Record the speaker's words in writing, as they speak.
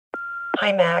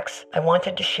Hi, Max. I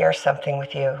wanted to share something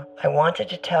with you. I wanted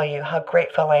to tell you how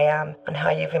grateful I am and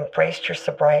how you've embraced your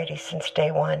sobriety since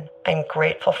day one. I'm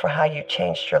grateful for how you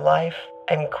changed your life.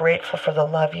 I'm grateful for the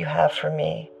love you have for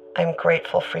me. I'm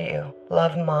grateful for you.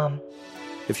 Love, Mom.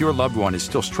 If your loved one is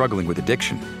still struggling with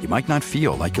addiction, you might not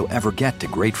feel like you'll ever get to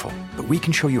grateful, but we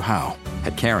can show you how.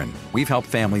 At Caron, we've helped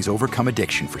families overcome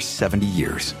addiction for 70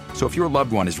 years. So if your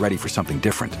loved one is ready for something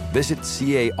different, visit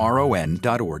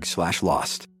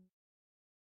caron.org/lost.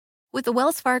 With the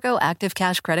Wells Fargo Active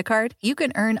Cash Credit Card, you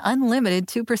can earn unlimited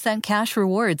 2% cash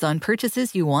rewards on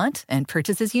purchases you want and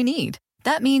purchases you need.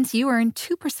 That means you earn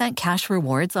 2% cash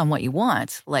rewards on what you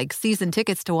want, like season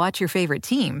tickets to watch your favorite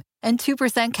team, and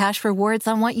 2% cash rewards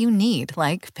on what you need,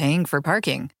 like paying for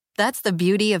parking. That's the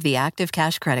beauty of the Active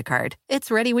Cash Credit Card. It's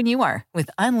ready when you are, with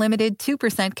unlimited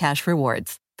 2% cash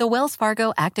rewards. The Wells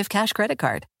Fargo Active Cash Credit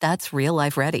Card. That's real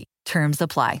life ready. Terms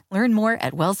apply. Learn more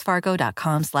at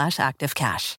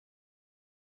wellsfargo.com/activecash.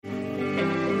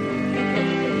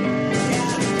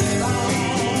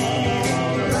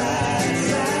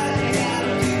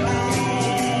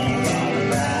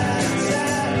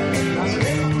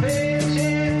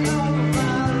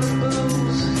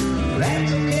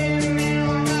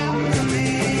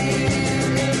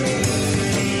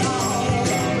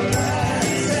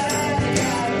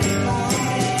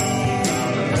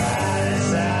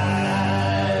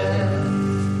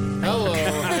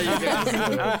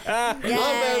 I'm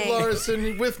Ed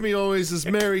Larson. With me always is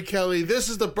Mary Kelly. This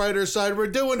is the brighter side. We're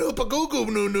doing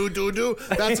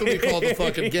Hoopoogoodoodoonunu. That's what we call the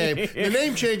fucking game. The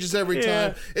name changes every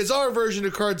time. It's our version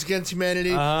of Cards Against Humanity.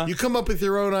 You come up with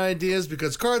your own ideas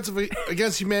because Cards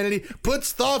Against Humanity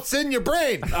puts thoughts in your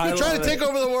brain. They're trying to take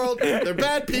over the world. They're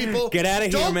bad people. Get out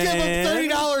of here, Don't man. give them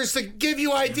 $30 to give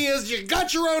you ideas. You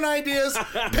got your own ideas.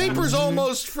 Paper's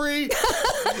almost free.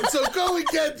 So go and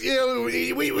get,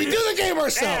 we do the game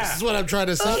ourselves, is what I'm trying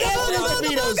to say. Anthony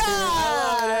DeVito's here.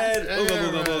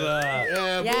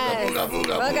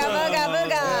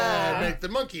 Booga. Make the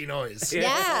monkey noise.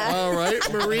 Yeah. All right,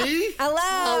 Marie. Hello.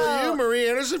 How are you? Marie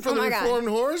Anderson from the God. Reformed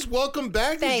Whores. Welcome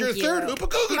back. This is your third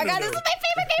Hoopoogoodoodoonunu. Oh my God, this is my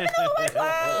favorite game in the whole wide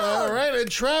world. All right, and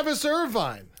Travis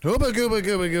Irvine.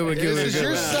 Hoopoogoodoodoonunu. This is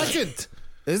your second.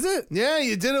 Is it? Yeah,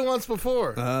 you did it once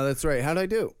before. That's right. How'd I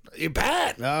do? You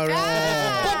bad. All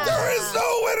right. But there is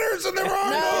no winners and there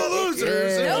are no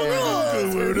losers. No rules.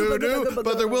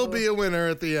 But there will be a winner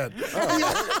at the end.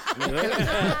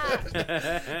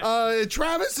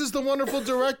 Travis is the wonderful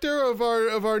director of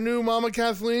our new Mama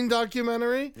Kathleen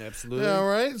documentary. Absolutely. All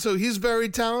right, so he's very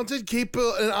talented. Keep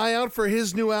an eye out for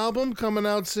his new album coming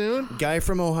out soon. Guy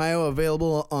from Ohio,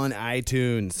 available on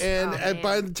iTunes. And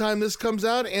by the time this comes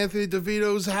out, Anthony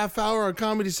DeVito's half hour on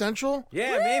Comedy Central.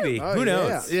 Yeah, maybe. Oh, Who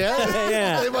knows? Yeah.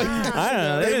 Yeah. They might, I don't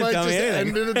know. They didn't might tell just me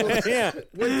end anything. it. Yeah.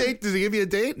 What date? Did they give you a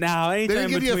date? No, They anytime didn't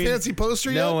give you a between... fancy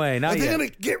poster yet? No way, not Are they yet. going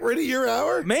to get rid of your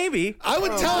hour? Maybe. I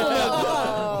would tell them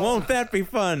that. Won't that be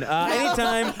fun?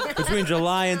 Anytime between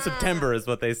July and September is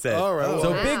what they said. All right. So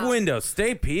Wow. big window.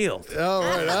 Stay peeled. All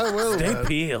right, I will. Stay man.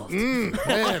 peeled.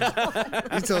 Man,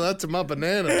 you tell that to my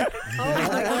banana. All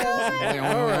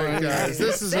right, guys,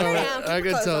 this is Sit all right. down, keep I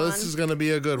can clothes tell on. this is going to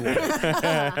be a good one.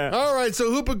 All right, so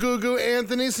Hoopoogoogoo,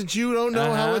 Anthony, since you don't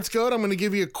know how it's going, I'm going to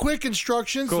give you quick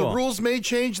instructions. Cool. The rules may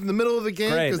change in the middle of the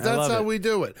game Great, because I that's love how it. we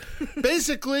do it.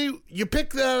 Basically, you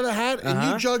pick that out of the hat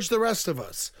and you judge the rest of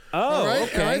us. Oh, all right?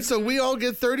 okay. All right, so we all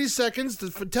get 30 seconds to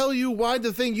tell you why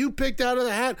the thing you picked out of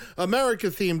the hat, America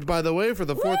themed, by the way, for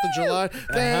the 4th of July.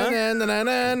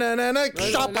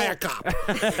 Shot by a cop.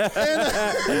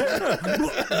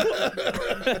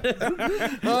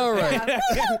 All right.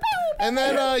 And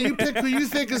then you pick who you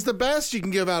think is the best. You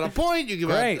can give out a point. You give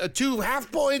Great. out 2 half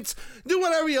points. Do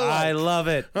whatever you like. I love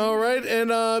it. All right, and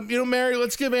Mary,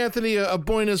 let's give Anthony a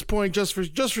bonus point just for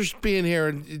being here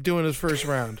and doing his first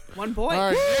round. 1 point. All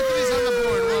right, Anthony's on the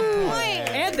board. 1 point.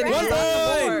 Anthony's on the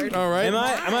board. All right.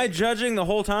 Am I judging the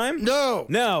whole time? No.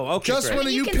 No. Okay. Just great.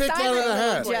 when you can picked out of the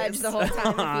hat. judge the whole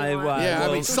time if you I want. will. Yeah,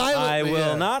 I mean, silently, I will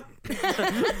yeah. not.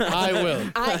 I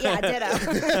will. Yeah, ditto.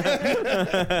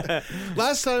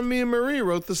 Last time, me and Marie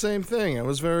wrote the same thing. It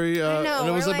was very, know, and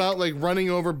it was we're about like running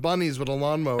over bunnies with a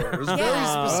lawnmower. It was very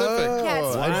specific. Yeah,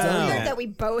 it's I've done weird that. that we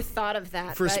both thought of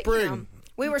that. For but, spring. you know,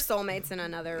 we were soulmates in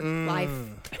another life.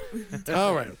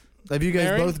 All right. Have you guys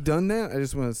Mary? both done that? I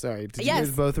just want to, sorry. Did Yes. you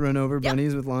guys both run over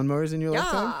bunnies with lawnmowers in your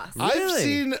lifetime? Yeah. I've Really?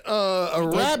 seen a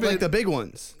rabbit Like the big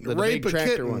ones. The rape big a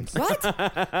tractor kitten. ones. What?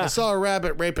 I saw a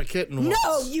rabbit rape a kitten once.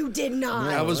 No, you did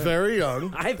not. I was very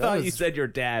young. I thought you was- said your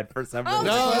dad for some Oh,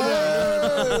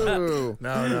 reason. No.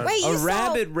 No. Wait, A you saw-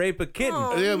 rabbit rape a kitten.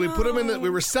 Oh. Yeah, we put them in. We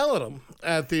were selling them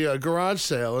at the garage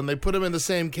sale, and they put them in the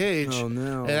same cage. Oh,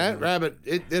 no. And that rabbit,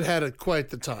 it had quite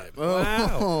the time.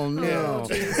 Oh, no.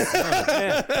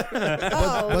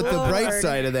 Oh, But the bright Lord.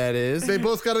 side of that is, They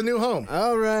both got a new home.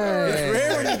 all right. It's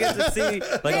rare when you get to see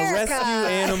like a America. rescue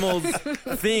animals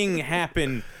thing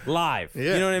happen live.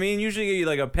 Yeah. You know what I mean? Usually you get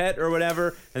like a pet or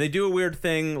whatever, and they do a weird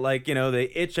thing like,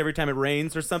 they itch every time it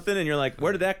rains or something, and you're like,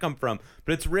 where did that come from?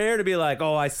 But it's rare to be like,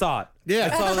 oh, I saw it. Yeah.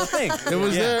 I saw the thing. It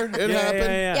was there. It happened.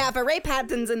 Yeah, if a rape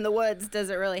happens in the woods, does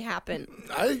it really happen?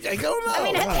 I don't know. I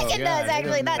mean, I think it does,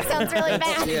 actually. That sounds really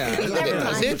bad. Yeah. Never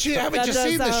mind. Did you? Haven't That you does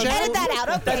seen the sound- shadow? Edit that out.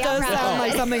 Okay, That does I'm proud sound of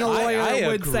like it. something a lawyer I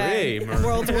would say. agree, Marie.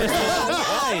 World's worst.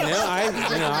 I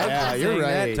Yeah, you're saying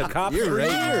right. that to cops You're for right.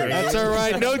 years. That's all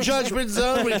right. No judgment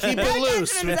zone. We keep it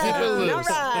loose. We keep it zone. loose. All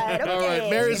right, okay. All right.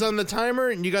 Mary's on the timer,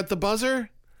 and you got the buzzer.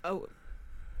 Oh,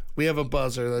 We have a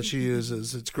buzzer that she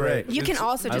uses. It's great. You can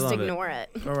also I just love it. ignore it.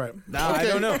 All right. I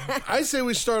don't know. I say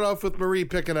we start off with Marie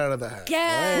picking out of the hat.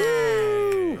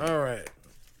 Yeah. All right.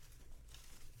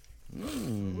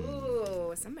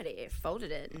 Ooh, somebody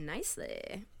folded it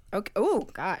nicely. Okay. Oh,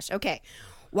 gosh. Okay.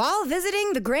 While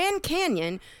visiting the Grand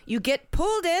Canyon, you get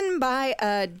pulled in by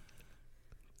a...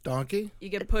 Donkey. you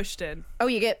get pushed in.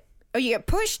 you get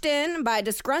pushed in by a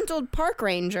disgruntled park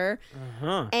ranger,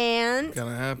 and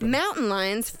Gonna happen. mountain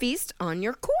lions feast on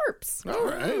your corpse. All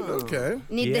right. Okay.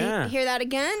 Need Yeah. to hear that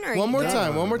again? Or One you more good?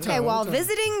 time. One more Okay, time. while one more time.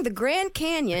 visiting the Grand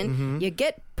Canyon, you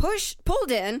get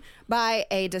pulled in by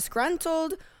a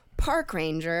disgruntled park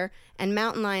ranger, and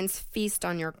mountain lions feast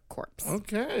on your corpse.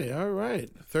 Okay. All right.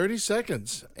 30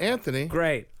 seconds. Anthony.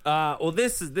 Great. Well,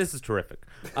 this is terrific.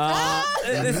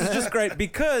 This is just great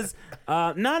because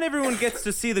not everyone gets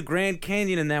to see the Grand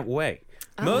Canyon in that way.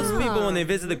 Most people, when they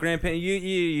visit the Grand Canyon,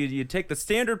 you take the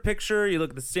standard picture, you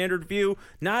look at the standard view.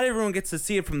 Not everyone gets to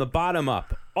see it from the bottom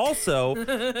up. Also,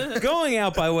 going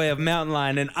out by way of mountain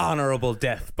lion, an honorable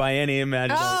death by any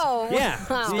imaginable. Oh, yeah,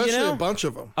 wow. Especially a bunch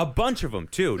of them. A bunch of them,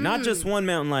 too. Not just one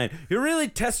mountain lion. You really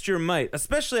test your might,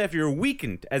 especially after you're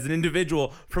weakened as an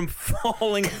individual from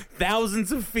falling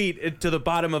thousands of feet to the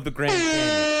bottom of the Grand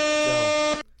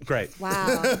Canyon. So, great.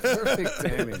 Wow. Perfect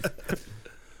timing.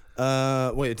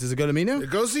 Wait, does it go to me now?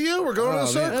 It goes to you. We're going in a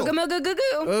circle.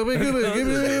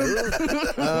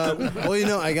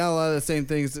 Well, I got a lot of the same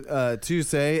things to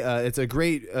say. It's a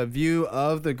great view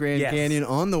of the Grand Yes. Canyon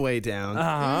on the way down.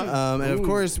 Uh-huh. And of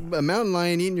course, a mountain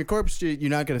lion eating your corpse,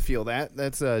 you're not going to feel that.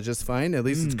 That's just fine. At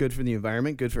least it's good for the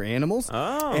environment, good for animals.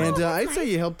 Oh. And I'd say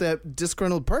you helped that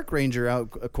disgruntled park ranger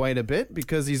out quite a bit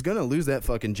because he's going to lose that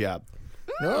fucking job.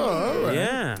 Oh, all right.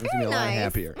 Yeah. He's going to be a lot Nice.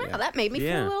 happier. Wow, Yeah. that made me feel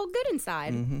Yeah. a little good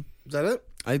inside. Is that it?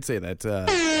 I'd say that. What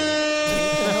the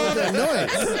hell is that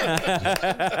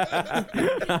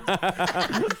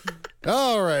noise?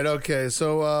 All right. Okay.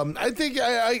 So I think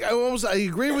I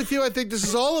agree with you. I think this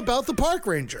is all about the park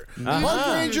ranger. Park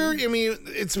ranger. I mean,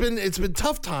 it's been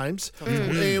tough times.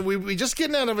 We just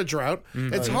getting out of a drought.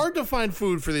 It's hard to find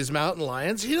food for these mountain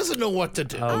lions. He doesn't know what to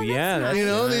do. Oh, yeah. That's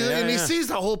And he sees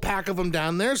the whole pack of them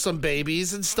down there, some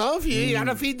babies and stuff. You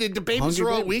gotta feed the babies Hungry are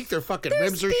all babies. weak. Their fucking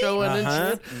ribs are showing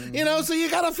and shit. So you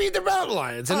gotta feed the mountain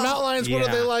lions. And mountain lions, what do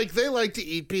Yeah. they like? They like to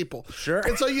eat people. Sure.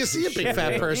 And so you see a big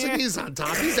fat person. He's on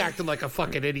top. He's acting like a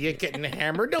fucking idiot, getting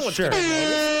hammered. No one's gonna notice.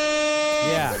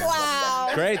 Yeah. Wow.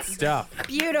 Great stuff.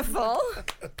 Beautiful.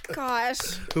 Gosh.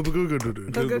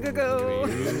 Hoopoogoodoodoonunu. Go, go, go, go.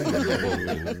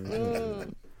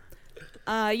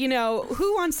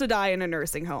 Who wants to die in a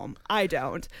nursing home? I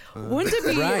don't. Wouldn't it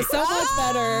be Right. so much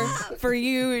better for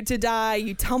you to die?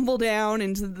 You tumble down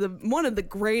into one of the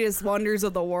greatest wonders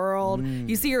of the world.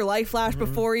 You see your life flash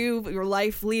before you, your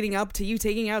life leading up to you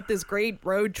taking out this great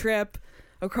road trip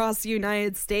across the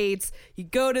United States. You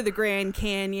go to the Grand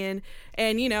Canyon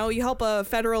and, you help a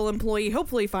federal employee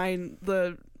hopefully find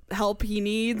the help he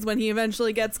needs when he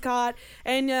eventually gets caught.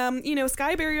 And,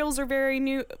 sky burials are very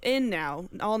new in now,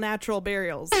 all natural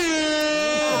burials.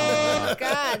 Oh,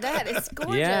 God, that is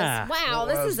gorgeous. Yeah. Wow,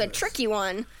 this is a tricky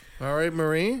one. All right,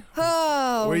 Marie.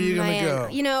 Oh, Where are you gonna man.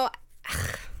 go?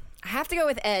 I have to go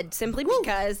with Ed simply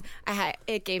because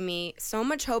it gave me so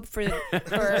much hope for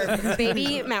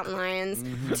baby mountain lions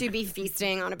to be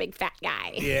feasting on a big fat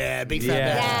guy. Yeah, big fat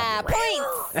Yeah. Yeah,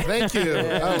 points. Thank you.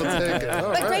 I will take it. All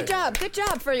But right. great job. Good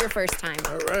job for your first time.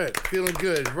 All right. Feeling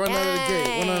good. Run out of the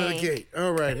gate. One out of the Yay. gate.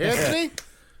 All right. Anthony,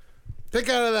 pick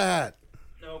out of the hat.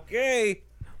 Okay.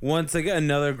 Once again,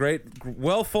 another great,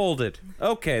 well folded.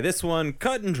 Okay, this one,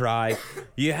 cut and dry.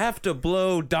 You have to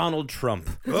blow Donald Trump.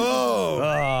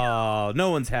 Oh,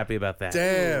 no one's happy about that.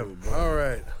 Damn. All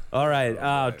right. All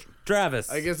right, Travis.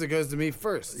 I guess it goes to me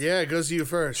first. Yeah, it goes to you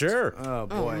first. Sure. Oh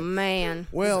boy. Oh, man.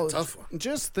 Well, tough one.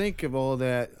 just think of all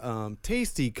that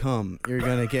tasty cum you're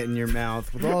gonna get in your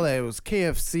mouth with all that. It was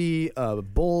KFC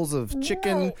bowls of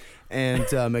chicken and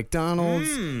McDonald's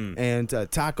and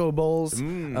taco bowls.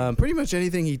 Pretty much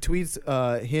anything he tweets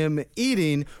him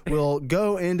eating will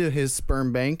go into his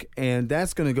sperm bank, and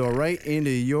that's gonna go right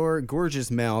into your gorgeous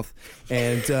mouth.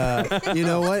 And you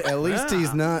know what? At least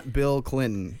he's not Bill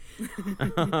Clinton.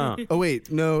 Oh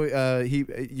wait, no.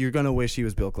 You're gonna wish he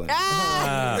was Bill Clinton.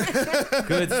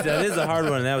 Good. That is a hard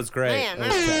one. That was great. Man, That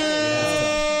was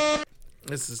tough.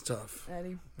 This is tough.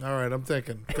 Eddie. All right, I'm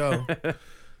thinking. Go.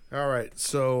 All right,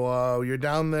 so you're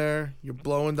down there. You're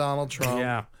blowing Donald Trump.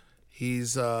 Yeah.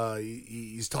 He's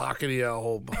talking to you a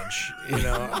whole bunch. You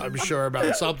know, I'm sure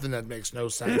about something that makes no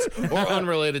sense or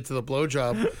unrelated to the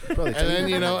blowjob. And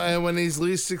then and when he's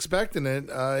least expecting it,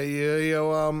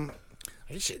 you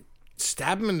should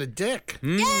stab him in the dick.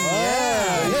 You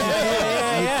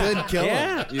could kill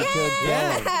him. You could kill him.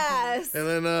 Yes.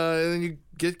 And then you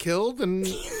get killed, and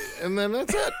then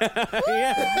that's it.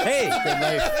 Yeah. Hey,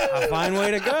 a fine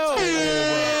way to go.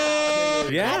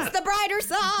 Yeah. That's the brighter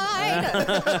side.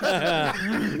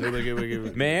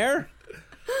 Mayor?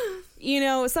 You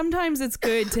know, sometimes it's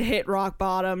good to hit rock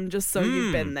bottom just so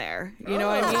you've been there. You know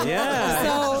what I mean?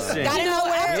 Yeah. So, Gotta know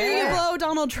after where. you blow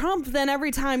Donald Trump, then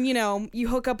every time, you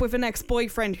hook up with an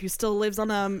ex-boyfriend who still lives on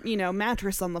a,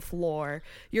 mattress on the floor,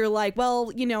 you're like,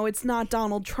 well, it's not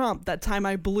Donald Trump. That time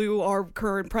I blew our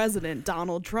current president,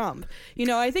 Donald Trump.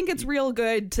 I think it's real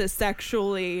good to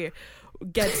sexually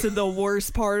get to the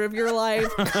worst part of your life.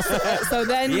 So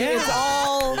then it's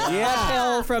all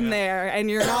uphill from there, and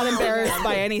you're not embarrassed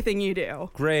by anything you do.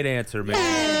 Great answer, man.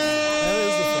 That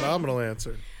is a phenomenal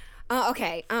answer.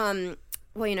 Okay.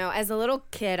 Well, as a little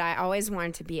kid, I always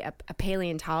wanted to be a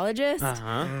paleontologist.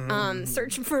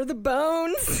 Searching for the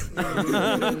bones.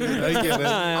 I get it.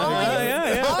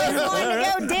 Always wanted to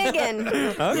go digging.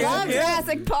 Love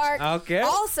Jurassic Park. Okay.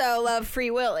 Also love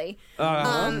Free Willy.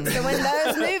 So when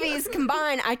those movies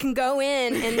combine, I can go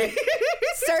in and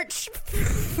search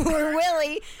for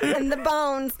Willy and the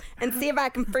bones and see if I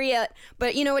can free it.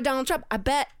 But with Donald Trump, I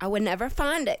bet I would never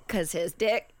find it because his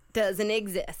dick doesn't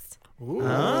exist. Oh,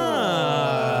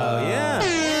 yeah.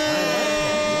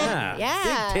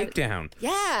 Yeah. Big takedown.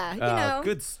 Yeah,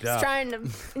 good stuff. Just trying to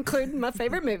include my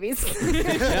favorite movies.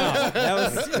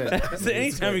 That was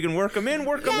anytime you can work them in,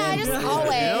 work them in. Just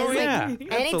always. Anytime,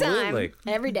 Absolutely.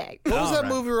 Every day. What was that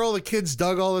right. movie where all the kids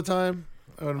dug all the time?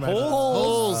 I would imagine.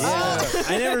 Holes. Yeah.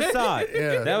 I never saw it.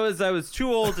 Yeah. I was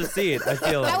too old to see it, I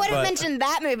feel like. I would have but- mentioned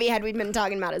that movie had we been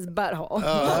talking about his butthole.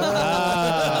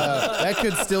 That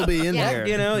could still be in there.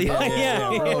 Yeah.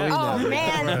 Oh,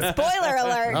 man. Spoiler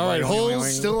alert. All right,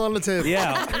 holes still on the table.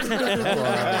 Yeah.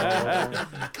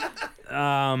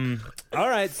 All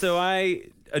right, so I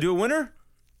do a winner?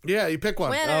 Yeah, you pick one.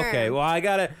 Winner. Okay, well, I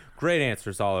got great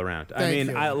answers all around. Thank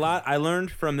you. I learned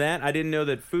from that. I didn't know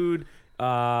that food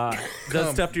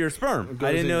does stuff to your sperm.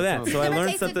 I didn't know that. So I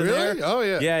learned something Really? there. Oh,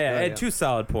 yeah. Yeah. I had 2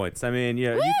 solid points. I mean,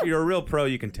 you're a real pro,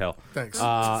 you can tell. Thanks.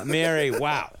 Mary,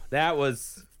 wow.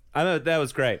 I thought that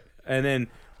was great. And then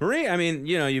Marie, I mean,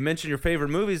 you mentioned your favorite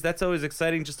movies. That's always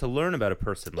exciting just to learn about a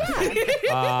person like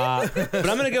that. But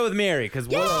I'm going to go with Mary because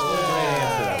what a great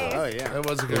answer that was. Oh yeah. That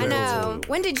was a good I answer. know.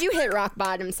 When did you hit rock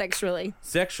bottom sexually?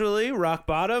 Sexually, rock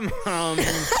bottom.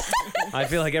 I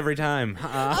feel like every time.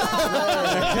 I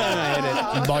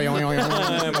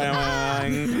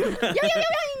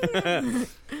hit it.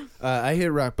 I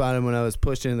hit rock bottom when I was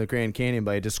pushed into the Grand Canyon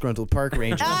by a disgruntled park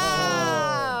ranger.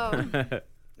 Oh.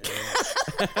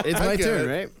 It's my turn,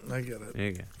 right? I get it. There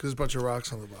you go. Because there's a bunch of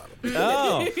rocks on the bottom.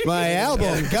 Oh, My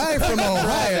album, Guy from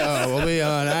Ohio, will be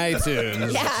on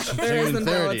iTunes. Yeah. There June isn't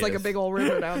though. It's 30th. like a big old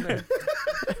river down there.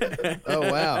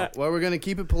 Oh, wow. Well, we're going to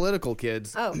keep it political,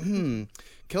 kids. Oh.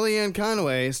 Kellyanne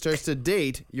Conway starts to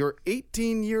date your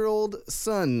 18-year-old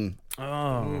son. So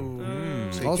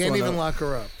you Also can't on even a- lock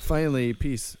her up. Finally,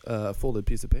 folded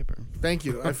piece of paper. Thank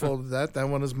you. I folded that. That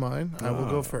one is mine. I will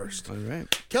go first. All right.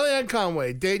 Kellyanne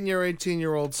Conway, dating your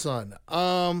 18-year-old son.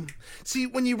 See,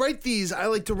 when you write these, I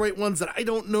like to write ones that I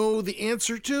don't know the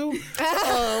answer to.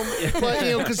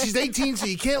 But, because she's 18, so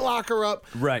you can't lock her up.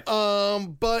 right.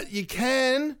 But you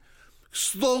can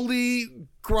slowly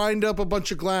grind up a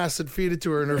bunch of glass and feed it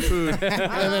to her in her food.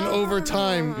 And then over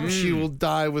time, she will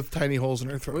die with tiny holes in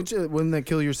her throat. Wouldn't that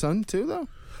kill your son, too, though?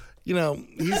 you know,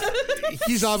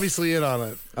 he's obviously in on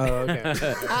it. Oh, okay.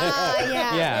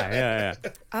 Yeah. Yeah.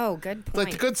 Oh, good point.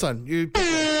 Like the good son. You.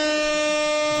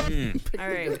 All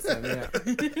right.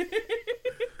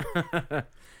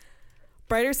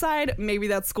 Brighter side, maybe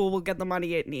that school will get the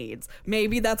money it needs.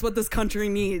 Maybe that's what this country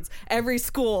needs. Every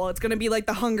school, it's going to be like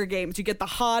the Hunger Games. You get the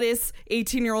hottest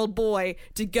 18-year-old boy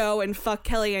to go and fuck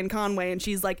Kellyanne Conway, and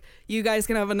she's like, you guys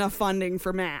can have enough funding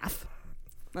for math.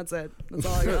 That's it. That's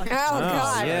all I got. Oh,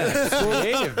 God.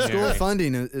 Yeah. School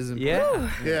funding is important. Yeah.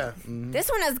 Yeah. This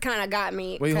one has kind of got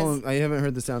me. Wait, 'cause- hold on. I haven't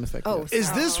heard the sound effect. Oh, yet. Is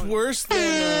this worse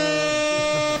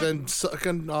than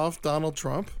sucking off Donald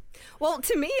Trump? Well,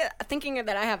 to me, thinking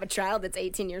that I have a child that's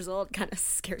 18 years old kind of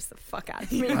scares the fuck out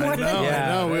of me. I more than- know. Yeah. I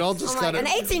know. We all just I'm got like,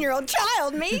 an 18-year-old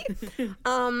child, me?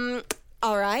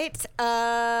 All right.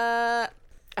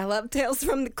 I love Tales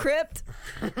from the Crypt.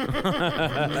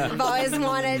 I've always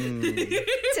wanted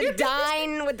to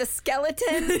dine with the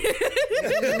skeleton.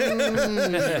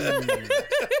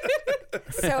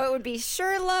 So it would be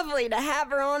sure lovely to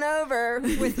have her on over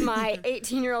with my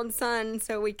 18-year-old son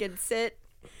so we could sit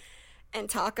and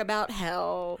talk about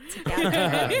hell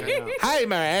together. Hi,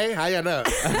 Mary. How you doing?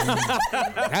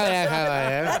 How are you?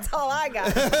 That's all I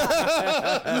got.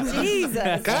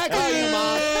 Jesus. Can I call you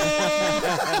Mom?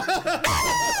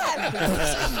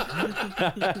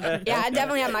 Yeah, I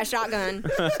definitely have my shotgun.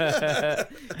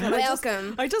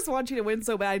 Welcome. I just want you to win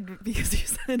so bad because you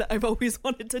said I've always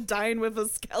wanted to dine with a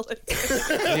skeleton.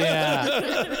 Yeah.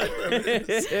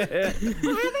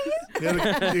 You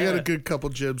got a good couple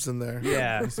jibs in there.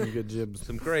 Yeah. Some good jibs.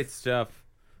 Some great stuff.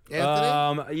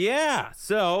 Anthony? Yeah.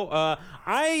 So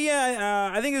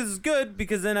I think this is good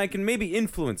because then I can maybe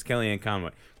influence Kellyanne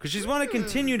Conway because she's want to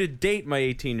continue to date my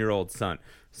 18-year-old son.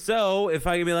 So if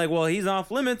I can be like, well, he's off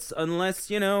limits unless,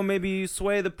 maybe you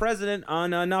sway the president on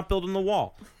not building the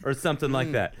wall or something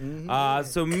like that.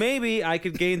 So maybe I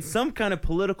could gain some kind of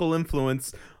political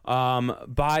influence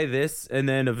by this and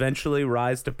then eventually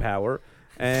rise to power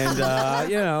and,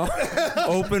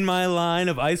 open my line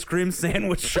of ice cream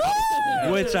sandwich shops,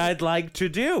 which I'd like to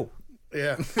do.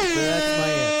 Yeah. So that's my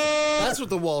answer. That's what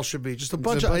the wall should be. Just a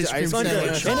bunch of ice cream bunch of-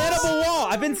 sandwiches. An edible wall.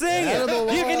 I've been saying it.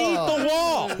 Edible You can eat the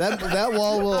wall. That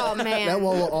wall will. Oh, man. That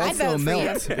wall will I'd also vote for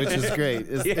melt, you. which is great.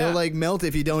 Yeah. It'll melt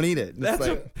if you don't eat it. It's That's like,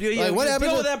 what what happened?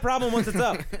 deal To, with that problem once it's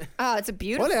up, Oh, it's a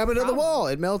beautiful what happened to the problem. wall?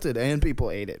 It melted, and people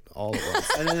ate it all at once.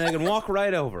 and then I can walk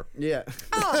right over. Yeah,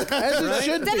 Oh, as it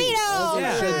should be. DeVito!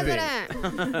 As it should be.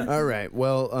 President. All right.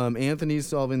 Well, Anthony's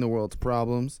solving the world's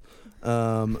problems.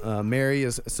 Mary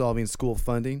is solving school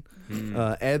funding.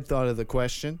 Ed thought of the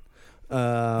question.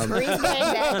 Maurice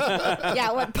Bandit.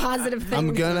 Yeah, what positive thing?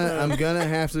 I'm gonna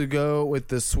have to go with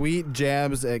the sweet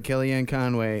jabs at Kellyanne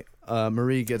Conway.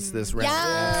 Marie gets this round.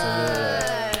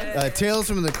 Absolutely. Tales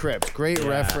from the Crypt. Great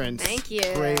reference. Thank you.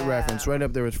 Great reference. Right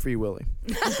up there with Free Willy.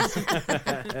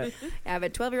 I have a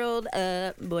 12-year-old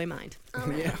boy mind.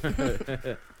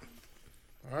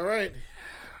 All right.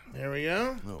 There we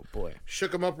go. Oh boy.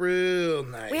 Shook them up real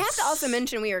nice. We have to also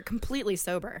mention we are completely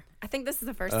sober. I think this is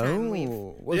the first time we've.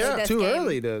 Well, Yeah. it's this too game.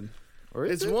 early to. Or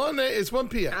is It's it? 1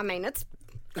 p.m. I mean, it's.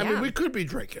 I mean, we could be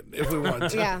drinking if we wanted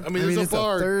to. Yeah. I mean, there's it's a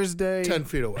bar Thursday. 10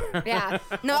 feet away. Yeah.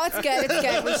 No, it's good. It's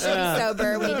good. We should be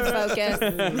sober. We need to focus.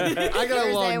 I got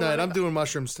a long Thursday, night. we're- I'm doing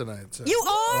mushrooms tonight. So. You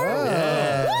are?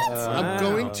 I'm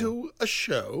going to a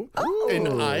show,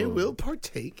 and I will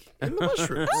partake in the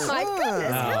mushrooms. Oh, my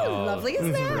goodness. How lovely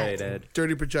is that? Great, Ed.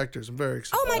 Dirty projectors. I'm very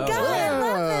excited. Oh, my God. I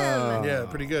love them. Yeah,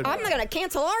 pretty good. I'm going to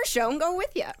cancel our show and go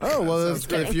with you. Oh well, Sounds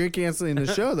if you're canceling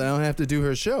the show, then I don't have to do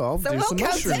her show. I'll So do we'll some go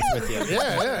mushrooms too. with you.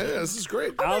 Yeah. This is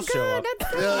great. I'll show up.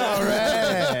 That's so All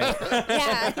right.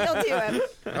 Yeah, he'll do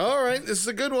it. All right. This is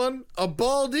a good one. A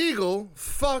bald eagle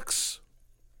fucks.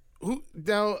 Who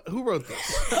wrote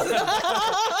this? Now,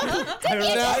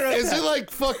 is it like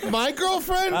fuck my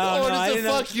girlfriend, Oh, or no, I does it didn't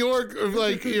know. fuck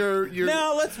your?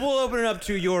 No, we'll open it up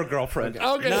to your girlfriend.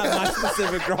 Okay. Not my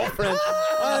specific girlfriend.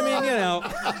 I mean,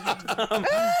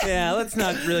 yeah, let's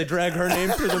not really drag her name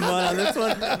through the mud on this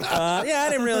one. I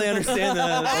didn't really understand the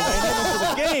dynamics of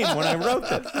the game when I wrote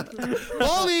this.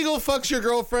 Bald eagle fucks your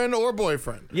girlfriend or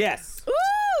boyfriend. Yes.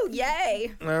 Woo!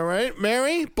 Yay. All right,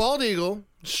 Mary, bald eagle,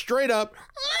 straight up,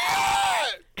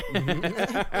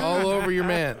 all over your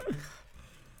man.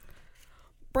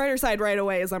 brighter side right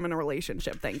away is I'm in a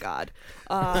relationship, thank God.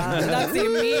 That's the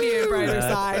immediate brighter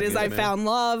side is I found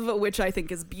love, which I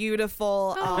think is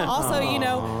beautiful. Also,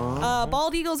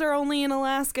 bald eagles are only in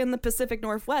Alaska and the Pacific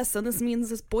Northwest, so this means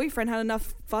this boyfriend had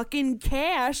enough fucking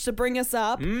cash to bring us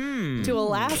up to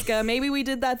Alaska. Maybe we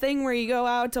did that thing where you go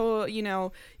out to,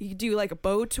 you do like a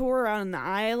boat tour around in the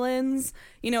islands.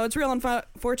 It's real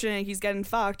unfortunate he's getting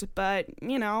fucked, but,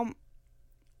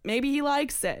 maybe he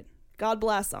likes it. God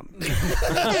bless him.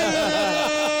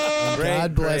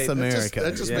 God bless America.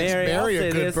 That just makes Mary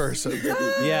a good person.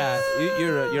 Yeah,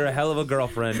 you're a hell of a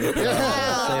girlfriend. I'll say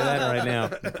that right now.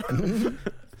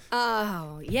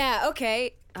 Oh, yeah,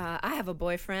 okay. I have a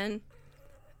boyfriend.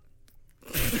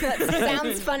 That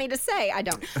sounds funny to say. I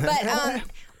don't. But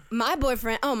my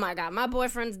boyfriend, oh my God, my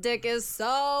boyfriend's dick is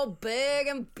so big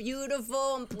and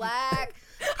beautiful and black.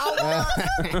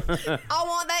 I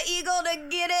want that eagle to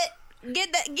get it.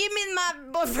 Give me my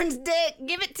boyfriend's dick.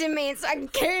 Give it to me so I can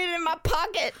carry it in my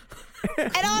pocket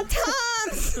at all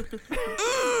times.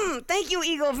 Thank you,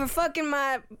 Eagle, for fucking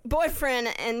my boyfriend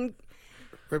and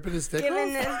ripping his dick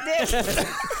giving off? his dick.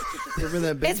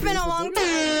 It's been a long time.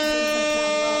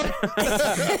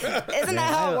 Isn't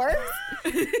that how it works?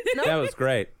 No? That was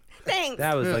great. Thanks.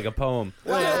 That was like a poem.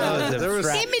 Wow. That was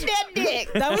abstract. Give me that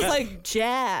dick. That was like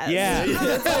jazz. Yeah.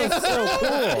 It's like so cool.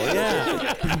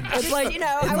 Yeah. It's like,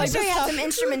 I wish we had some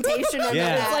instrumentation of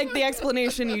Yeah. that. it's like the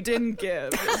explanation you didn't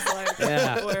give. It's like,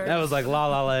 Yeah. That was like La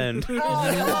La Land. Oh,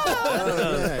 That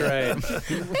was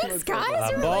great. this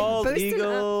guy's really Bald boosting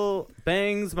eagle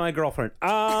bangs my girlfriend.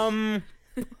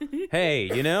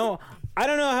 Hey, I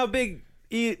don't know how big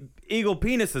eagle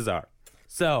penises are,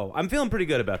 so I'm feeling pretty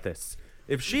good about this.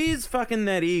 If she's fucking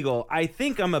that eagle, I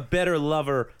think I'm a better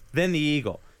lover than the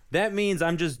eagle. That means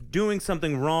I'm just doing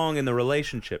something wrong in the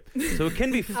relationship, so it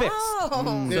can be fixed.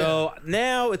 So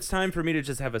now it's time for me to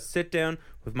just have a sit down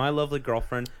with my lovely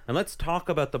girlfriend, and let's talk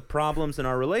about the problems in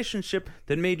our relationship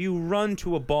that made you run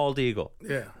to a bald eagle.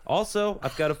 Yeah. Also,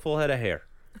 I've got a full head of hair,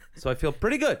 so I feel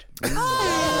pretty good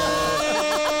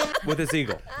with this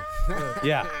eagle.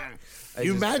 Yeah.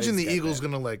 You imagine the eagle's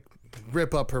going to,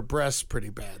 rip up her breasts pretty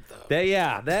bad, though.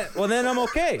 Well, then I'm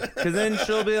okay, because then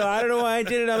she'll be like, I don't know why I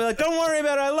did it. I'll be like, don't worry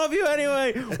about it. I love you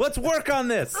anyway. Let's work on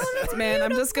this. Man,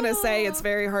 I'm just going to say it's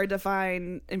very hard to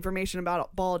find information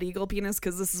about bald eagle penis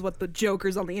because this is what the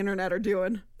jokers on the internet are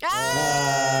doing. Yeah.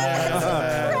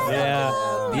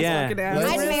 Fucking ass.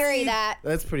 I'd marry that.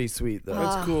 That's pretty sweet, though.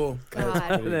 That's cool.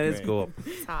 God, That is cool.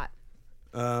 it's hot.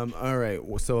 All right.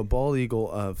 So a bald eagle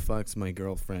fucks my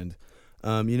girlfriend.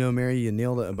 Mary, you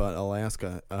nailed it about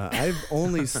Alaska. I've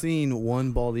only seen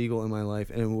one bald eagle in my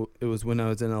life, and it was when I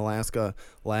was in Alaska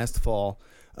last fall.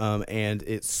 And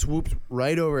it swooped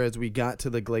right over as we got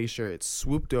to the glacier. It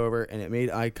swooped over, and it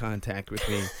made eye contact with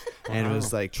me. And it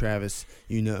was like, Travis,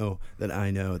 you know that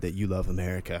I know that you love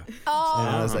America. Oh. And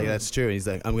I was like, that's true. And he's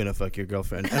like, I'm going to fuck your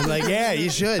girlfriend. I'm like, yeah, you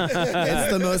should.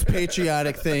 It's the most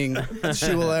patriotic thing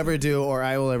she will ever do or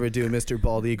I will ever do, Mr.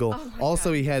 Bald Eagle.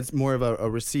 Also, he had more of a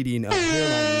receding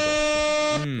hairline eagle.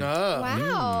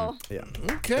 Wow. Yeah.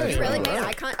 Okay. You really made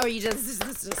eye contact? Or you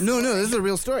just No, this is a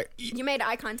real story. You made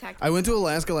eye contact. I went to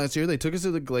Alaska last year. They took us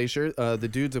to the glacier. The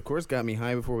dudes, of course, got me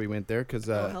high before we went there because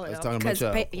I was talking to a bunch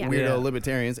of weirdo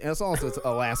libertarians. And it's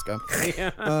Alaska.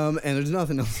 And there's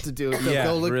nothing else to do.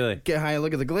 So go get high and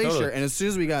look at the glacier. Totally. And as soon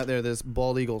as we got there, this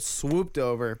bald eagle swooped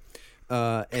over.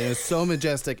 And it was so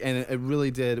majestic, and it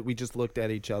really did. We just looked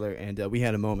at each other, and we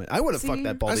had a moment. I would have fucked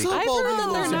that bald eagle. I've heard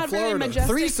that they're not very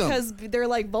majestic because they're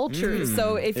like vultures.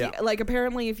 So if you,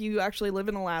 apparently if you actually live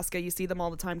in Alaska, you see them all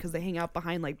the time because they hang out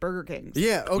behind like Burger Kings.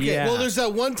 Yeah. Okay. Well, there's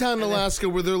that one town in Alaska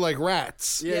where they're like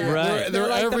rats. Yeah. Right. They're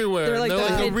like everywhere. They're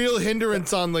like the real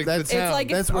hindrance on the town. It's like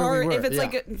That's where we were. if it's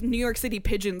like New York City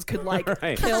pigeons could like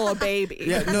kill a baby.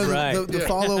 Yeah. No. Right.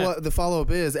 The follow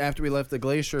up is after we left the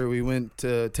glacier, we went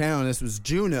to town. This was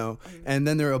Juneau. And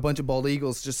then there were a bunch of bald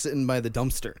eagles just sitting by the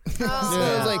dumpster. So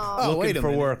I was like, looking wait a for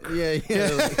minute. work. Yeah.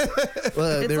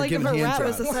 Well, It's like if a rat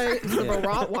was the jobs. size of a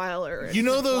Rottweiler. You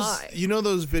know those? Fly. You know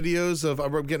those videos of?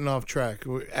 I'm getting off track.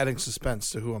 We're adding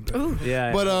suspense to who I'm talking.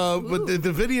 Yeah. But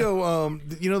the video,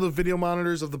 the video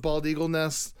monitors of the bald eagle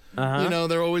nests.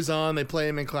 They're always on. They play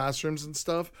them in classrooms and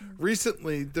stuff.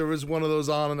 Recently, there was one of those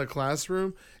on in the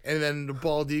classroom, and then the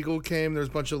bald eagle came. There's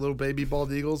a bunch of little baby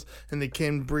bald eagles, and they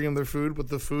came to bring them their food, but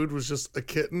the food was just a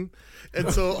kitten.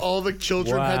 And so all the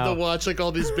children had to watch like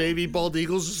all these baby bald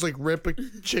eagles just like rip a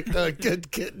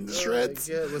kitten to shreds.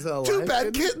 Was it a Two live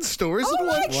bad kitten stories in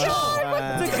one shot.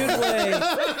 That's a good way.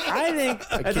 I think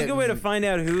that's a good way to find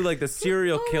out who like the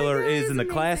serial killer is in the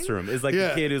classroom. Is like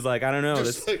the kid who's like, I don't know,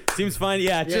 this seems fine.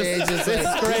 Yeah, just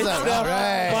it's great stuff.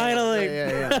 Right. Finally.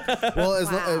 Yeah.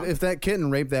 Well, if that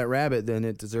kitten raped that rabbit, then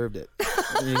it deserved it.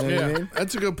 You know what I mean?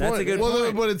 That's a good point. That's a good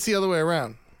point. But it's the other way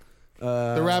around.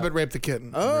 The rabbit raped the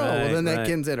kitten. Oh, well, then that right.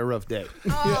 kitten's had a rough day.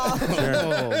 I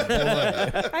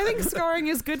think scarring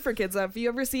is good for kids. Have you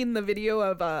ever seen the video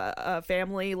of a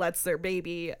family lets their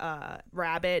baby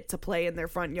rabbit to play in their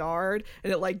front yard,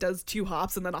 and it like does 2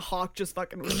 hops, and then a hawk just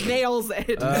fucking nails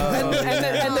it, and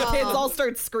the kids all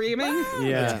start screaming.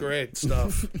 Yeah. That's great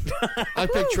stuff. I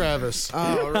picked Travis.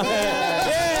 All right.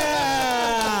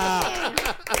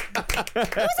 I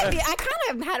kind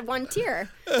of had one tear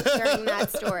during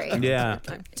that story. Yeah.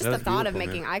 Just the thought of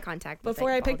making eye contact. With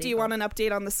Before it, I pick, do you bald want an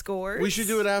update on the score? We should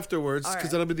do it afterwards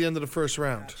because that'll be the end of the first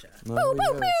round. eagle. Boo,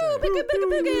 boo, boo, booga,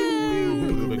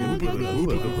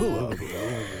 booga,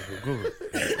 booga.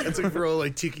 That's like for all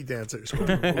like tiki dancers.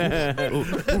 Yeah,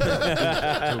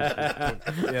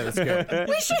 that's good.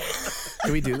 We should.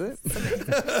 Can we do that?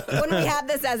 When we have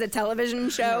this as a television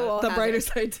show, we'll the have brighter it.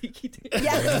 side tiki dance.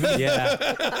 Yeah. Yeah.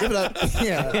 Give it up.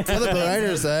 Yeah. To the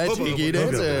brighter side, tiki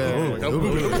dancer.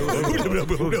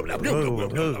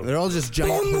 They're all just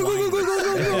giant.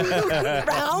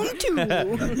 Round 2.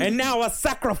 And now a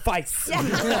sacrifice.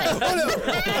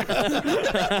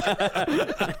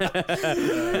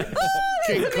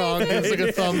 King Kong gives like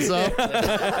a thumbs up.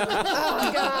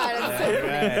 Oh God.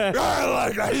 It's so I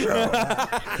like that show.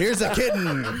 Here's a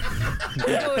kitten.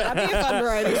 That'd be a fun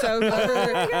variety show.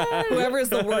 Whoever is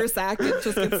the worst actor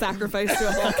just gets sacrificed to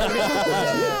a volcano.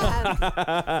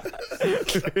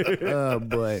 Oh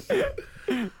boy.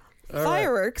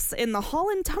 Fireworks in the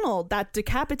Holland Tunnel that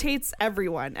decapitates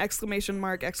everyone! Exclamation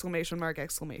mark! Exclamation mark!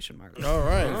 Exclamation mark! All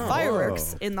right.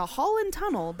 Fireworks in the Holland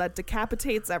Tunnel that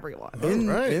decapitates everyone.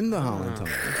 In the Holland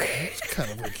Tunnel. It's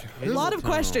kind of like A lot of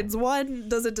questions. One,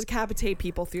 does it decapitate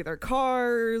people through their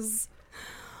cars?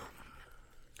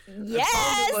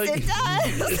 Yes, it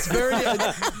does. it's very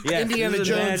Yeah, Indiana this is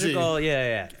Jonesy. magical.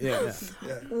 Yeah.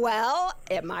 Well,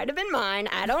 it might have been mine.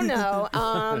 I don't know.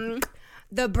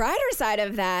 The brighter side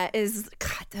of that is,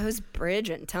 God, those bridge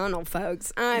and tunnel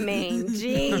folks. I mean,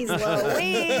 geez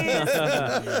Louise.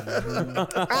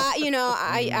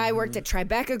 I worked at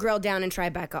Tribeca Grill down in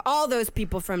Tribeca. All those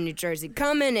people from New Jersey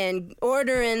coming and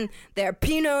ordering their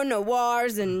Pinot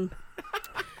Noirs and,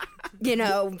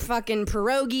 fucking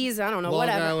pierogies. I don't know, Long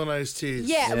whatever. Island iced teas.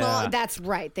 Yeah, Yeah. that's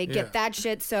right. They get that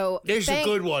shit. So There's a thank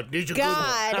good one. There's a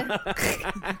God.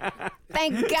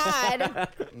 Thank God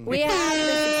we had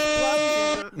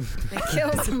this explosion that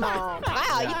kills them all.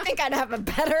 Wow, you'd think I'd have a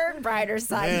better, brighter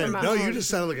side Man, from my no, own. you just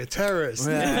sounded like a terrorist.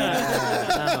 Snoodles.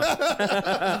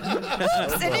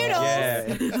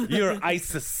 Yeah. You're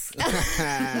ISIS.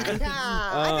 I've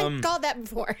been called that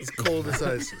before. Cold as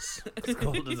ISIS.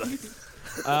 Cold as ice.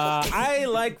 I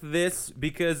like this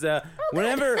because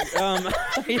whenever, well,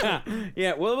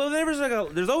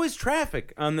 there's always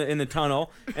traffic in the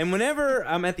tunnel, and whenever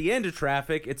I'm at the end of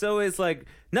traffic, it's always like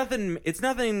nothing. It's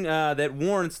nothing that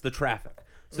warrants the traffic.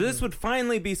 So this would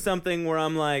finally be something where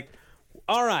I'm like,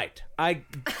 all right,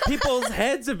 people's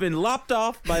heads have been lopped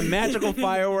off by magical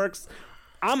fireworks.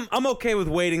 I'm okay with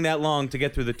waiting that long to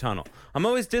get through the tunnel. I'm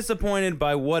always disappointed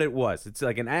by what it was. It's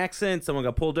like an accident, someone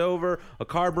got pulled over, a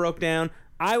car broke down.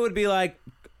 I would be like,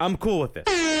 I'm cool with this.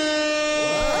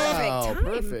 Wow,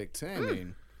 perfect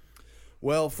timing.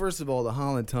 Well, first of all, the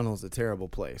Holland Tunnel is a terrible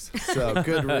place. So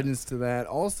good riddance to that.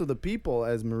 Also, the people,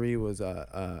 as Marie was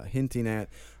hinting at,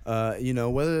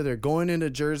 whether they're going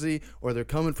into Jersey or they're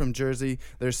coming from Jersey,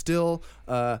 they're still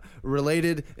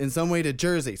related in some way to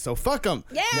Jersey. So fuck them.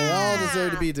 Yeah. They all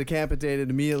deserve to be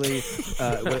decapitated immediately.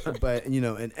 But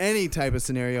in any type of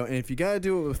scenario. And if you got to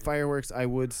do it with fireworks, I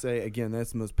would say, again,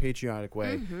 that's the most patriotic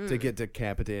way to get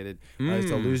decapitated. Is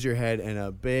to lose your head in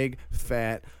a big,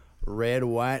 fat, red,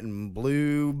 white, and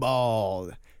blue ball.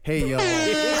 Hey, y'all.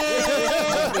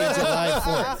 Happy July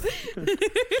 4th.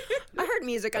 I heard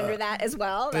music under that as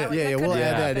well. That We'll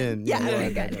add that in. Yeah, We'll okay,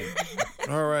 add that good.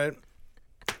 in. All right.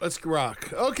 Let's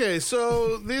rock. Okay,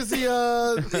 so this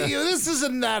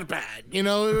isn't that bad.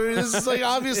 This is like,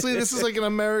 obviously this is like an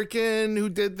American who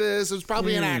did this. It was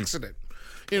probably an accident.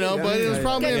 But it was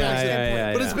probably an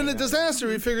accident. But it's been a disaster.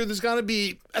 We figured there's got to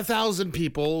be 1,000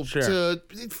 people to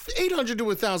 800 to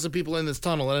 1,000 people in this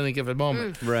tunnel at any given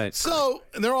moment. Right. So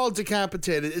they're all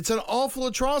decapitated. It's an awful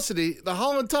atrocity. The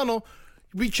Holland Tunnel,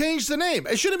 we changed the name.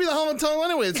 It shouldn't be the Holland Tunnel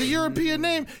anyway. It's a European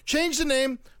name. Change the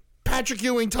name. Patrick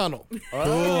Ewing Tunnel.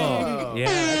 Oh. Yeah,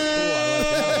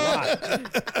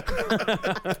 that's cool. I like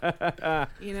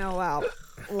that a lot. Wow.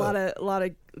 A lot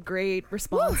of great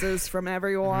responses from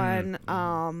everyone.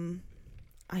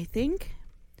 I think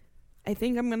I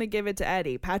think I'm gonna give it to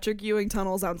Eddie. Patrick Ewing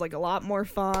Tunnel sounds like a lot more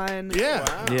fun. Yeah.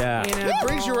 Yeah. You know, It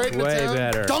brings you right into Way town.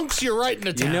 better. Dunks you right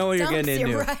into town. You know what you're Dumps getting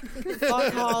you into. right.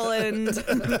 Fuck Holland.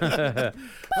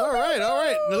 All right.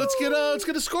 Now let's get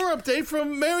a score update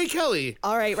from Mary Kelly.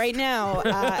 All right, right now.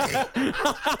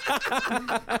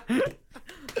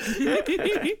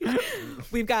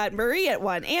 We've got Marie at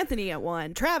 1, Anthony at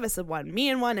 1, Travis at 1, me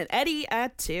at 1, and Eddie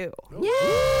at 2.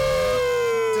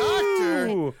 Doctor.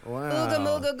 Ooh. Ooga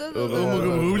mooga googa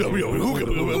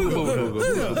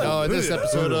googa. This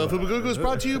episode of Hoopoogoogoo is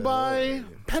brought to you by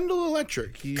Pendle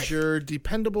Electric. He's your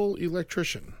dependable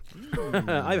electrician.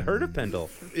 I've heard of Pendle.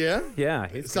 Yeah? Yeah,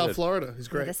 he's South good. Florida. He's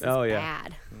great. This is Oh, yeah.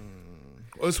 bad.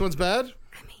 Oh, this one's bad? I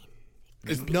mean,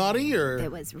 It's naughty or?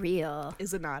 it was real.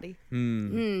 Is it naughty?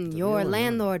 Your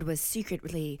landlord was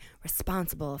secretly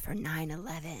responsible for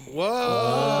 9/11.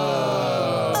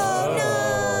 Whoa. Oh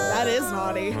no! That is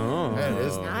naughty. That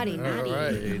is Naughty, naughty. All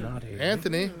right.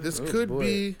 Anthony, this could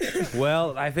be.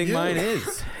 Well, I think mine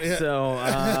is. Yeah. So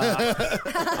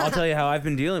I'll tell you how I've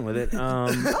been dealing with it. You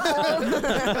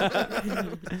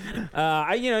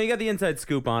got the inside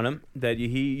scoop on him that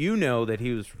you know that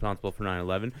he was responsible for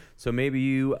 9/11. So maybe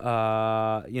he's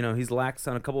lax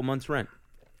on a couple months' rent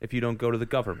if you don't go to the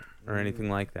government or anything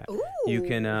like that. You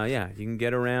can you can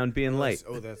get around being late.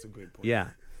 That's a great point. Yeah.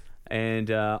 And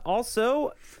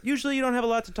also, usually you don't have a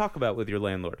lot to talk about with your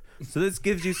landlord. So this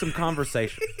gives you some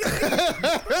conversation.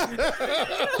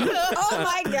 Oh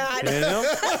my God! You know?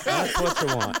 That's what you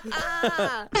want.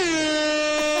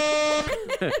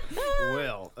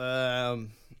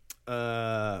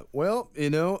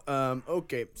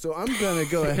 Okay, so I'm gonna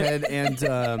go ahead and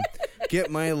get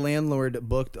my landlord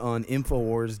booked on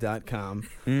Infowars.com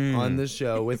on the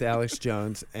show with Alex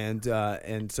Jones,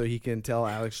 and so he can tell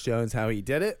Alex Jones how he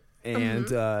did it.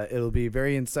 And it'll be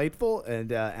very insightful,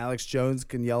 and Alex Jones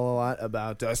can yell a lot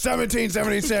about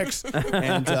 1776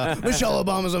 and Michelle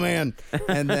Obama's a man,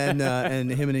 and then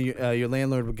and him and your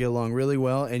landlord will get along really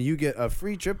well, and you get a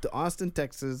free trip to Austin,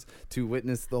 Texas to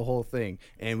witness the whole thing.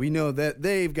 And we know that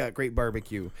they've got great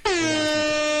barbecue. Is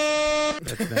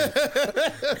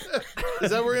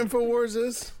that where Infowars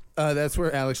is? That's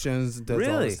where Alex Jones does all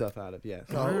Really? the stuff out of. Yes.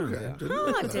 Oh, okay.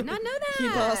 Oh, I did not know that.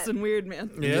 Keep Austin weird,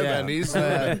 man. Yeah, man. He's.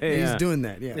 He's doing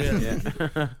that.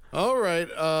 Yeah. All right.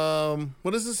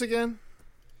 What is this again?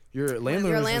 Your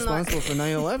landlord is landlord. responsible for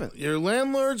 9/11. Your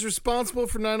landlord's responsible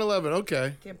for 9/11.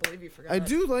 Okay. Can't believe you forgot. I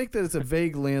do like that it's a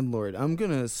vague landlord. I'm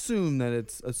going to assume that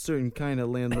it's a certain kind of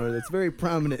landlord that's very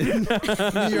prominent in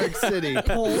New York City.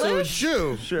 So a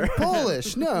Jew. Sure.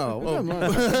 Polish? No. Come on.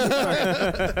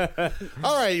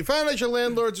 All right. You found out your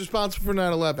landlord's responsible for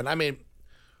 9/11. I mean,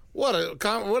 you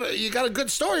got a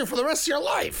good story for the rest of your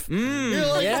life. You're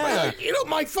like, yeah.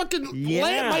 My fucking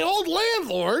Yeah. my old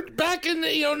landlord back in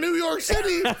New York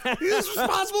City, he was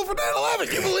responsible for 9/11.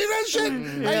 Can you believe that shit?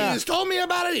 And he just told me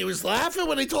about it. He was laughing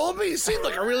when he told me. He seemed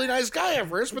like a really nice guy at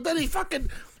first, but then he fucking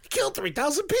killed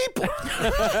 3,000 people.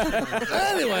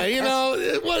 Anyway,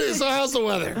 so how's the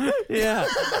weather? Yeah.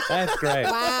 That's great.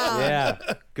 Wow. Yeah.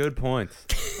 Good points.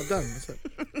 I'm done. That's it.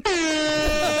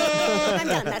 I'm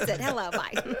done. That's it. Hello.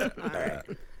 Bye. All right.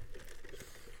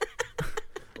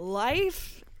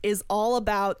 Life is all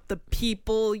about the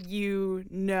people you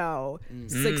know.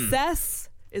 Success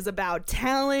is about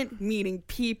talent, meeting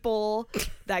people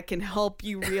that can help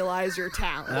you realize your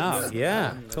talents. Oh,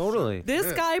 yeah. Totally.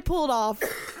 This guy pulled off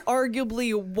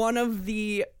arguably one of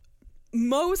the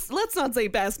most, let's not say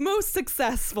best, most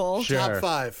successful Sure.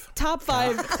 Top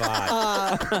five.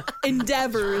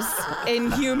 endeavors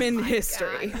in human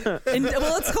history.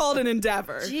 Let's call it an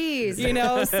endeavor.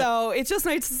 Jeez. So it's just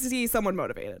nice to see someone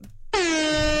motivated.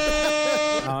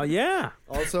 Oh, yeah.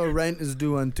 Also, rent is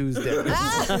due on Tuesday.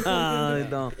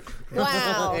 Wow.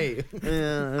 Hey.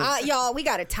 Y'all, we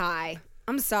got a tie.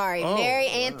 I'm sorry. Mary,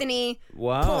 Anthony,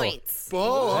 Wow. points.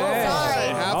 Oh, Hey. Sorry.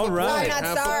 All right. I'm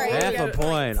not sorry. Half a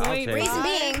point. I'll Point. take Reason it.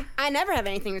 being, I never have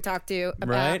anything to talk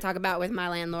Right. about with my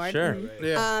landlord. Sure.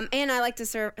 Yeah. And I like to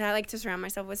surround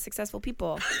myself with successful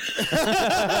people.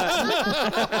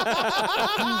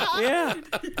 Yeah.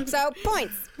 So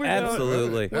points.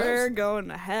 Absolutely. We're going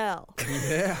to hell.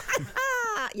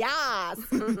 Yes.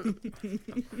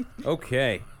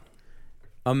 Okay.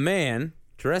 A man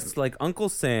dressed like Uncle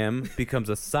Sam becomes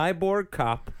a cyborg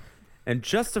cop and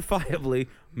justifiably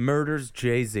murders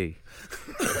Jay-Z.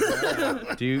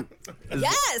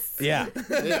 Yes. Yeah.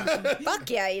 Fuck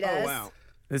yeah, he does. Oh, wow.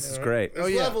 This is great.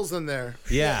 There's levels in there.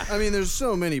 Yeah. I mean, there's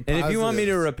so many And positives. if you want me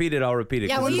to repeat it, I'll repeat it.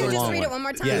 Yeah, 'cause will it's you a just long read one. it one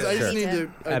more time? Yes, I just sure. need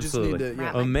to. Absolutely.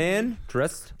 Wrap A man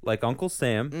dressed like Uncle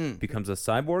Sam becomes a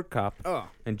cyborg cop Oh.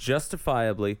 and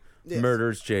justifiably Yes.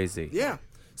 murders Jay-Z. Yeah.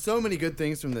 So many good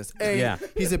things from this. A, Yeah.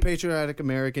 he's a patriotic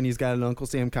American. He's got an Uncle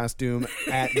Sam costume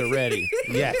at the ready.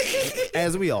 Yes,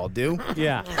 as we all do.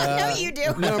 Yeah. I know you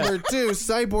do. Number 2,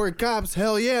 cyborg cops.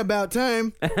 Hell yeah, about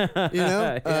time.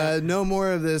 No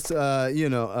more of this.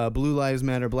 Blue lives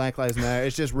matter, Black lives matter.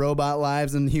 It's just robot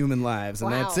lives and human lives,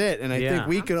 and Wow. that's it. And I think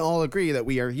we can all agree that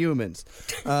we are humans.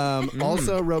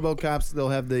 Also, RoboCops, they'll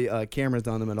have the cameras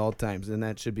on them at all times, and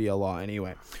that should be a law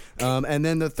anyway. And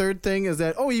then the third thing is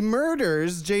that he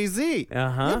murders Jay-Z.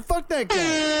 Yeah, fuck that guy.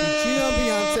 He cheated on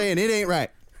Beyonce, and it ain't right.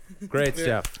 Great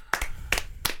stuff.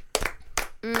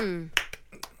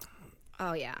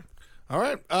 Oh yeah. All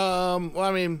right. Well,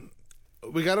 I mean,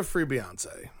 we got a free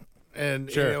Beyonce.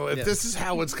 And Sure. if this is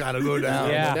how it's got to go down,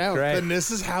 Yeah, great. then this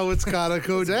is how it's got to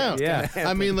go down. Yeah.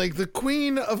 I mean, like the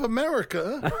Queen of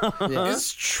America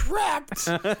is trapped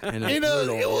in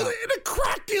a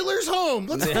crack dealer's home.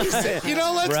 Let's face it. You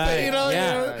got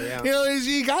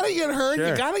to get her. Sure.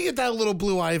 You got to get that little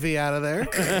blue ivy out of there.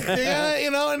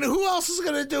 And who else is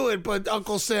going to do it but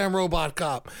Uncle Sam Robot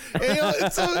Cop?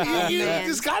 And, so you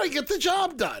just got to get the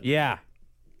job done. Yeah.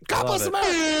 God bless America.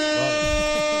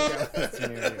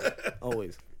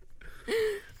 Always.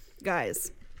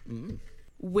 Guys,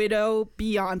 Widow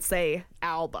Beyonce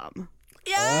album.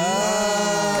 Yeah.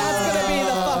 That's gonna be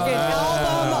the fucking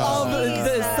album of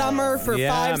the summer for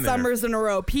Yeah, 5 man. summers in a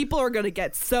row. People are gonna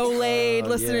get so laid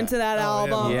listening to that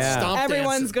album. Yeah. Stomp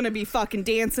Everyone's dancing. gonna be fucking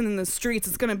dancing in the streets.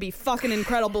 It's gonna be fucking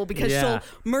incredible because Yeah. she'll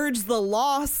merge the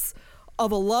loss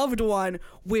of a loved one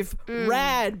with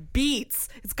rad beats.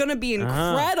 It's gonna be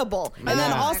incredible. And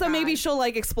then Oh also my maybe God. she'll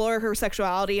like explore her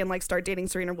sexuality and like start dating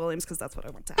Serena Williams because that's what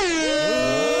I want to happen.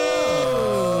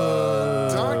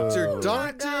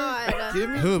 Doctor, give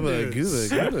me Hooba,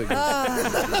 news. gooba, gooba.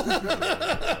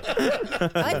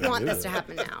 I want this to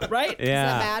happen now. Right?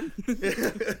 Yeah. Is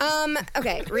that bad?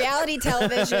 Okay, reality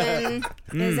television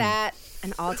is at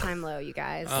an all-time low, you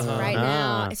guys. Right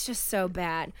now, it's just so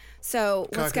bad. So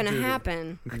what's going to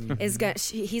happen is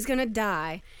he's going to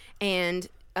die, and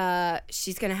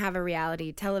she's going to have a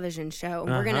reality television show. And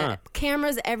we're going to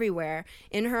cameras everywhere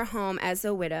in her home as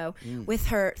a widow with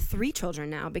her 3 children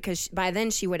now, because by then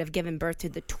she would have given birth to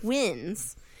the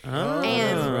twins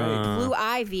and Blue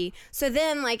Ivy. So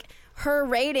then, like, her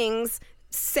ratings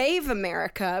save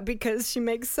America because she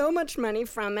makes so much money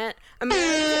from it.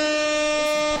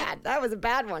 Bad. That was a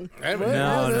bad one. No.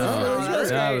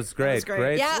 That was great.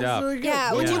 Great Yeah, stuff.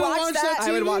 yeah. Would you watch that?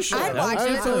 I would watch I'd that. watch I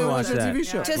would it. totally watch that. TV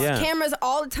show. Just cameras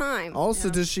all the time. Also,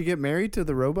 does she get married to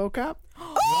the RoboCop?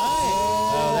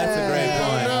 Oh, that's a great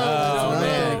point. Oh,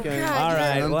 man. Okay. God, All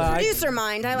right. Well, Producer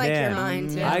mind. I like your man,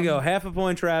 mind. Yeah. I go half a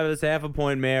point Travis, half a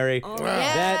point Mary.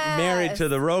 That married to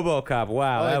the RoboCop.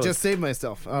 Wow. I that was, just saved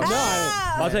myself. Oh,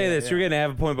 I'll tell you this. You're getting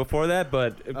half a point before that,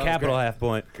 but capital great. half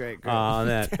point Great. on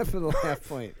that. Capital half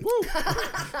point.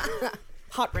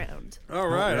 Hot round. All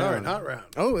right, hot round.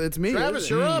 Oh, it's me. Travis,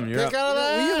 isn't it? you're up. you're Pick up. out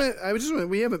of that.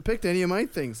 We haven't picked any of my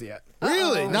things yet.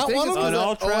 Really? Not one of them? An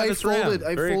all Travis round.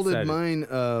 I Very folded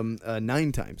exciting. mine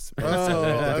 9 times. Oh,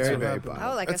 that's very, what very happened.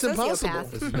 bad. Oh, like That's a impossible.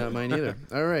 sociopath. This is not mine either.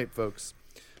 All right, folks.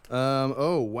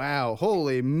 Oh, wow.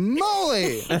 Holy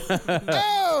moly.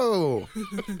 Oh.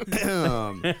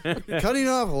 Cutting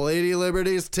off Lady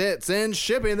Liberty's tits and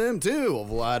shipping them to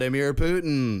Vladimir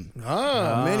Putin.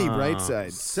 Many bright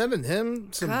sides. Sending him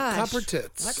some Gosh. copper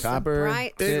tits. What's Copper the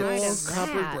bright Big side old of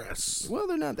copper that? breasts. Well,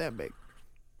 they're not that big.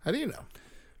 How do you know?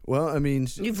 Well, I mean,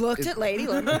 You've looked at Lady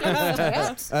Liberty's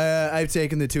tits. I've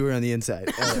taken the tour on the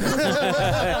inside.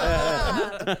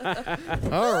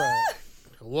 All right.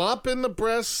 Lopping the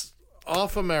breasts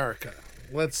off America.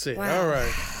 Let's see. Wow. All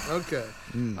right. Okay.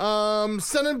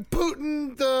 Sending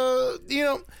Putin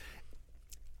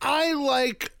I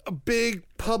like a big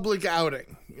public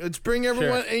outing. Let's bring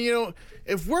everyone, and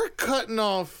if we're cutting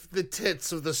off the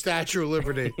tits of the Statue of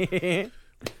Liberty,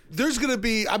 there's gonna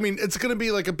be, it's gonna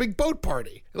be like a big boat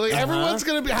party. Like everyone's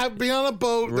gonna be on a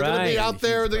boat. They're gonna be Right. out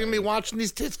there. They're gonna be watching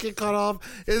these tits get cut off.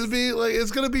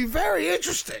 It's gonna be very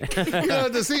interesting.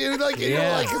 To see,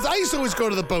 because I used to always go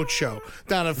to the boat show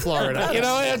down in Florida.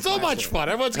 It's so much fun.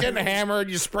 Everyone's getting hammered.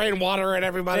 You're spraying water at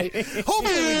everybody.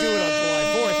 Hopefully, we do it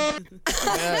on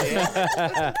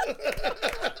July 4th.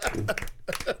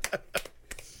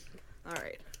 All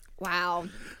right. Wow.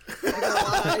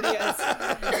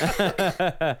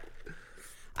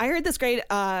 I heard this great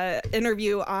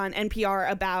interview on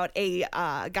NPR about a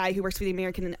guy who works for the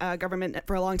American government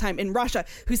for a long time in Russia,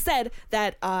 who said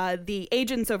that the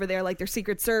agents over there, like their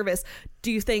Secret Service,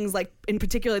 do things like, in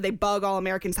particular, they bug all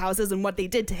Americans' houses. And what they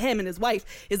did to him and his wife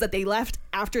is that they left,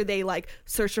 after they like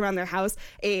searched around their house,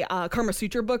 a Kama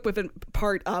Sutra book with a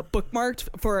part bookmarked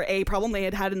for a problem they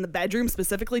had in the bedroom,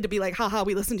 specifically to be like, haha,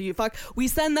 we listened to you, fuck. We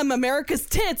send them America's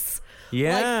tits.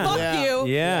 Yeah. Like, fuck you.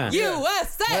 Yeah.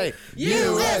 USA. Hey.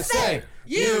 USA.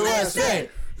 USA.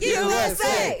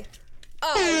 USA.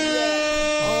 Oh,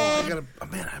 yeah. I got I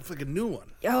have like a new one.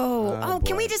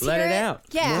 Can we just Let hear it it? out.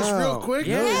 Yeah. Just real quick.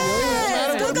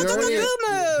 Yeah. Go, go, go, go,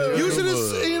 go, move. Use it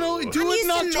as, do it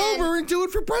in October and do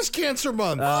it for Breast Cancer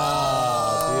Month.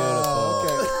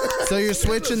 So you're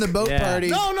switching the boat party.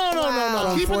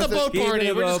 No. Keeping the boat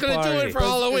party. We're just going to do it for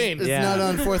Halloween. It's not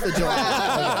on 4th of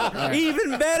July. Okay.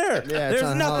 Even better. Yeah, it's There's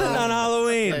on nothing Halloween. on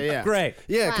Halloween. Yeah. Great.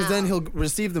 Yeah, because then he'll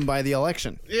receive them by the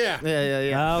election. Yeah.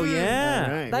 Oh, yeah.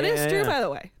 All right. That is true, Yeah. by the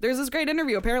way. There's this great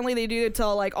interview. Apparently, they do it to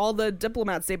like all the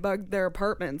diplomats. They bug their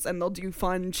apartments, and they'll do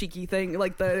fun, cheeky thing.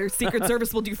 Like their Secret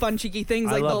Service will do fun, cheeky things.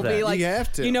 I Like love they'll be that. like, You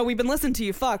have to. we've been listening to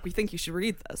you. Fuck, we think you should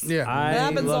read this. Yeah. I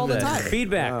happens love all the that. time.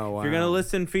 Feedback. Oh, If you're wow. going to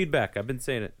listen, feedback. I've been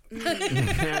saying it.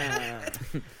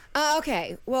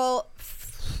 Okay, well,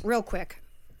 real quick,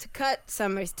 to cut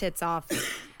somebody's tits off,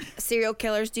 serial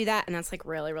killers do that, and that's like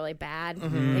really, really bad.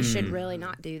 They should really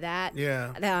not do that.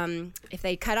 Yeah. If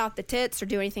they cut off the tits or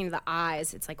do anything to the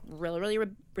eyes, it's like really, really,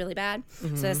 really bad. So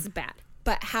this is bad.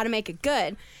 But how to make it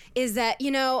good is that,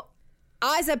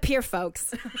 eyes up here,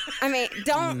 folks. I mean,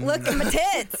 don't look at my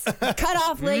tits. Cut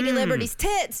off Lady Liberty's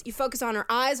tits. You focus on her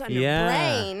eyes, on her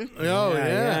brain. Oh,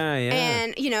 yeah.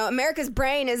 And, America's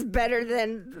brain is better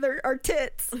than our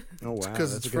tits. Oh, wow.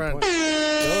 Because that's it's a good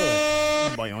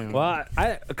French. point. Well,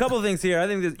 a couple of things here. I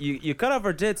think that you cut off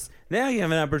her tits. Now you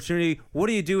have an opportunity. What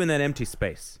do you do in that empty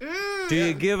space? Do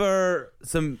you give her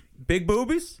some big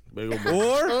boobies? Or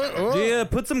do you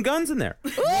put some guns in there?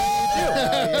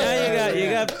 Now you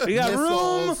got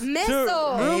room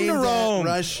Missiles. to roam.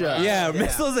 Russia. Yeah,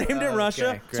 missiles aimed at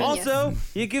Russia. great. Also,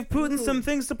 you give Putin some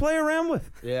things to play around with.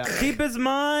 Yeah. Keep his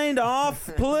mind off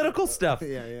political stuff.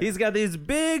 Yeah. He's got these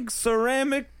big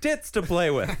ceramic tits to play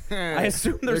with. I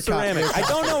assume they're They're ceramic. I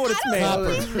don't know what it's made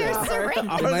of. They're ceramic.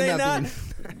 Are might they not not?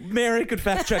 Mary could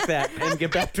fact check that and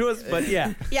get back to us, but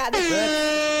yeah. Yeah,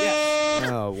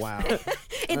 Oh, wow.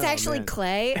 it's actually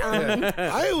clay.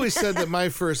 I always said that my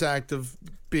first act of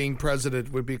being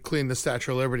president would be clean the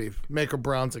Statue of Liberty, make her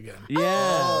bronze again. Make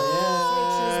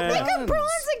her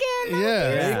bronze again.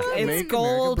 Yeah. It's Make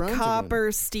gold, America bronze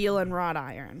copper, steel, and wrought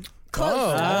iron.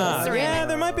 Close. Ceramic. Yeah,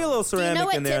 there might be a little Do you know ceramic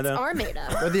what in there, tits though. are made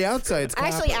of? But the outside's I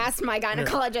actually copper. asked my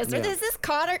gynecologist, is this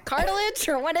cartilage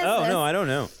or what is Oh, this? no, I don't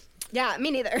know. Yeah,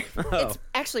 me neither. It's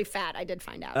actually fat. I did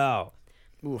find out. Oh.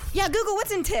 Yeah, Google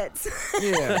what's in tits.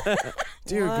 Yeah.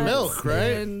 Dear goodness. Milk, right?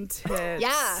 And tits.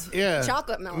 Yeah. Yeah.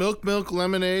 Chocolate milk. Milk,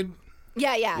 lemonade.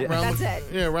 Yeah. That's it.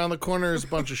 Yeah, around the corner is a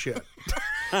bunch of shit.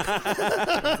 Oh,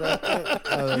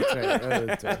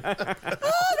 that's right.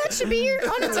 Oh, that should be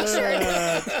on a t-shirt.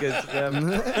 That's good stuff.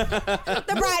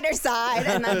 The brighter side,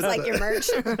 and that's like your merch.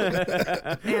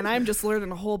 And I'm just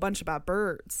learning a whole bunch about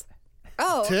birds.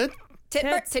 Oh, Tit?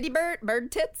 titty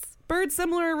bird tits. Birds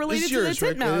similar related This to the yours, right?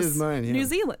 titmouse. It is mine, yeah. New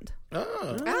Zealand.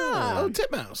 Oh,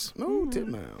 titmouse. Oh,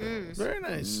 titmouse. Very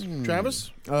nice. Travis?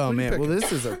 Oh, What do you man. Well, pick?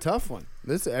 this is a tough one.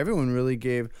 Everyone really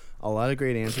gave a lot of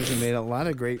great answers and made a lot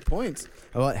of great points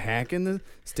about hacking the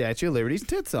Statue of Liberty's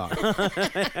tits off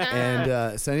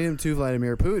and sending them to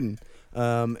Vladimir Putin.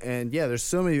 And yeah, there's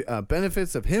so many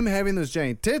benefits of him having those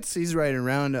giant tits. He's riding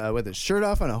around with his shirt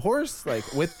off on a horse,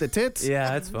 like with the tits. Yeah,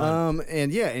 that's fun.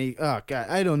 And yeah, and oh god,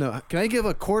 I don't know. Can I give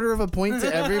a quarter of a point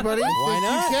to everybody? Why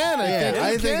not? You can. I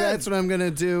think can. that's what I'm gonna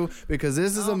do because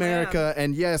this is America,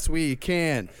 and yes, we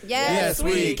can. Yes,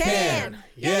 we can.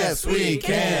 Yes, we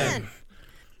can.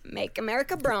 Make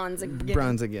America bronze again.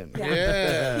 Bronze again.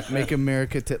 Yeah. Make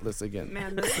America titless again.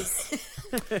 Man, this is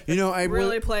You know, I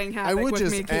really will, playing I havoc would with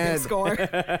just me keeping add. score.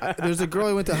 There's a girl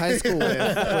I went to high school with.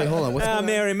 Wait, hold on. What's going on?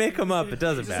 Mary, make them up. It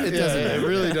doesn't matter. It doesn't Yeah, it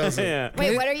really doesn't. Yeah.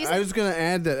 Wait, what are you I saying? was going to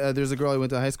add that there's a girl I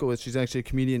went to high school with. She's actually a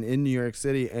comedian in New York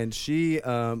City, and she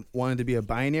wanted to be a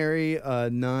binary,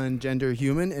 non-gender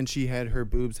human, and she had her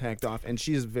boobs hacked off, and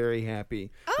she is very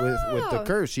happy with the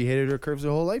curves. She hated her curves her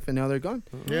whole life, and now they're gone.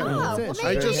 Yeah. Oh, That's it. well, She's I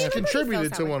maybe very just happy. everybody contributed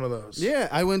feels to that way. one of those. Yeah,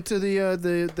 I went to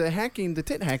the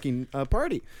tit hacking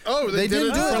party. Oh, they did it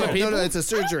in didn't do front it. of No, people? it's a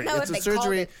surgery. know It's what a they called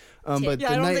surgery. it. But Yeah, the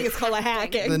I don't night, think it's called a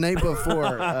hacking. the night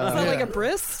before, Is that like a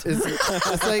bryst?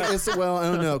 well, I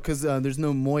don't know, because there's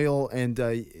no moil and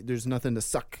there's nothing to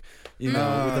suck. You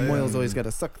know, with the moil's always got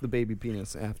to suck the baby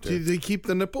penis after. Do they keep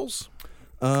the nipples?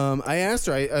 I asked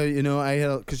her, I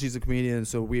had, because she's a comedian,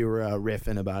 so we were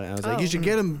riffing about it. And I was like, you should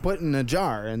get them put in a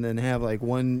jar and then have like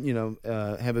one,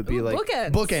 have it be like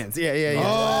bookends. Bookends. Yeah.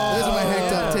 Oh. Those are my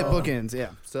hacked up tip bookends. Yeah.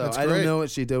 So That's I great. don't know what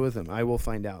she did with them. I will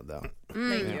find out though.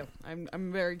 Thank you.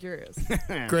 I'm very curious.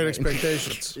 Great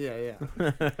expectations. Yeah.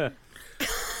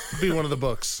 Be one of the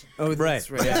books. Oh,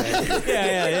 that's right. Yeah.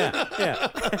 Yeah.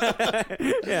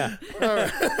 Yeah.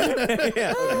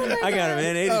 I got it,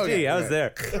 man. A to G. I was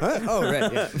there. Huh? Oh,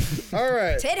 right. Yeah. All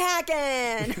right. Tit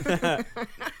hacking.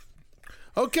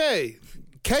 Okay.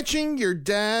 Catching your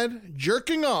dad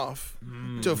jerking off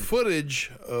to footage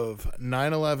of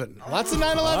 9/11. Lots of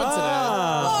 9/11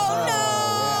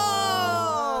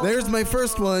 Oh no! There's my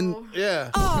first one. today. Yeah.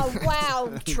 Oh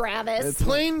wow, Travis.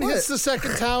 Plane hits the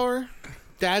second tower.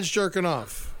 Dad's jerking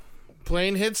off.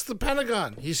 Plane hits the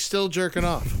Pentagon. He's still jerking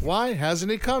off. Why?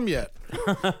 Hasn't he come yet?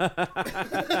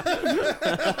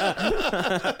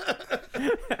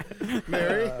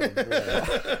 Mary?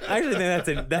 I actually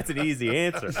think that's an easy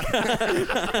answer.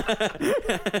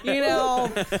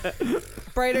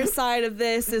 Brighter side of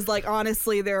this is like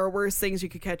honestly, there are worse things you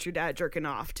could catch your dad jerking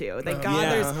off to. Thank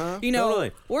God there's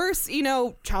Totally. worse,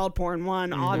 child porn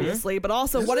one obviously, but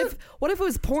also what if it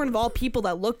was porn of all people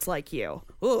that looked like you?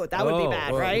 Ooh, that would be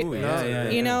bad, right? Ooh, yeah.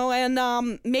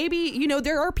 And maybe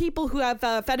there are people who have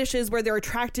fetishes where they're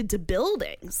attracted to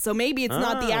buildings. So maybe it's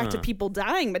not the act of people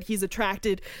dying, but he's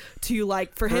attracted to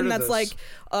for him that's this.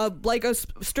 like a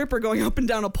stripper going up and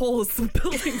down a pole as the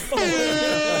building falls.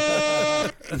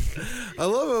 I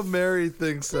love how Mary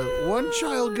thinks that one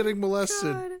child getting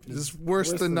molested is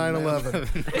worse than 9/11.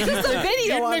 It's just a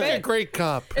video You'd of make a it. great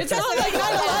cop. It's not like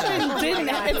 9/11 didn't.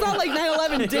 It's not like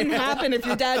 9/11 didn't happen if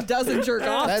your dad doesn't jerk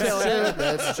off That's to true. it.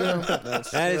 That's true.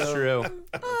 That is true.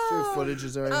 That's true. Footage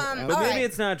is already out. But all maybe right.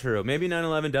 it's not true. Maybe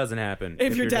 9/11 doesn't happen.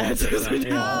 If your dad doesn't.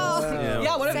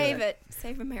 Yeah, what if- Save it.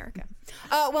 Save America.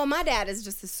 Well, my dad is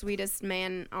just the sweetest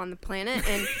man on the planet,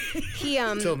 and he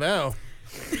Till now.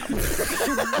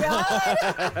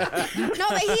 No,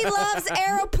 but he loves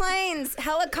aeroplanes,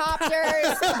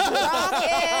 helicopters,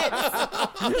 rockets.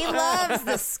 He loves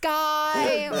the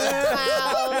sky, the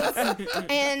clouds.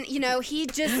 And, he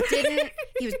just didn't,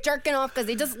 he was jerking off because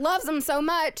he just loves them so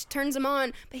much, turns them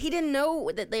on, but he didn't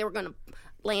know that they were going to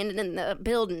land in the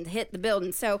building, hit the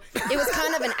building. So it was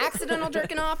kind of an accidental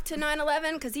jerking off to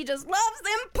 9/11 because he just loves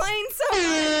them planes so much.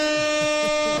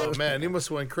 Oh, man, he must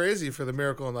have went crazy for the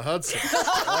Miracle on the Hudson. Has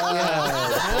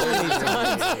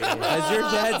your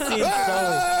dad seen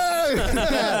Sully?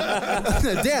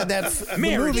 Dad, that's the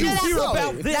Mary, movie. did you hear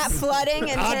about this? That flooding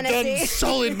in I done Tennessee.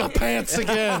 sullied my pants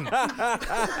again.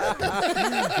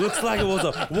 Looks like it was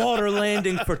a water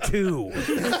landing for two. My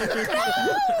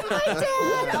dad.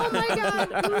 Oh my God.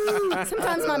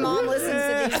 Sometimes my mom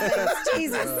listens to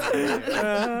these things.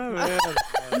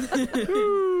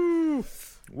 Jesus.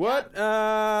 What?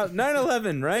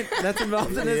 9/11, right? That's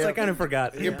involved in this? I kind of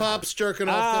forgot. Your pop's jerking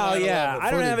off Oh, to 9/11 yeah. I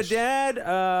don't have a footage. dad,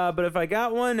 but if I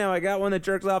got one, now I got one that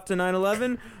jerks off to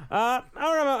 9/11. I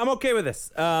don't know. I'm okay with this.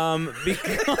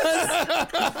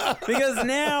 Because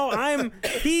now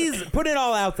he's put it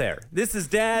all out there. This is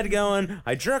dad going,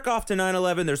 I jerk off to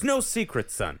 9/11. There's no secret,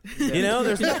 son.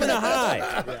 There's nothing to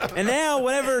hide. And now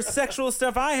whatever sexual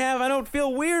stuff I have, I don't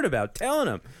feel weird about telling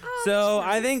him. So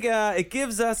I think it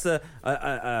gives us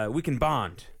we can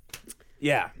bond.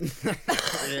 Yeah.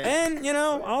 And,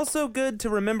 also good to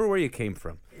remember where you came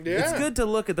from. Yeah. It's good to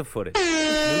look at the footage. No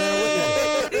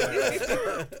matter what you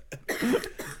do.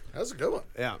 That was a good one.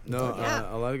 Yeah, no,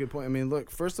 a lot of good point. I mean, look,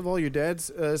 first of all, your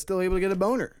dad's still able to get a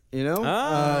boner, he's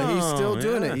still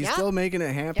doing it. He's Yeah. still making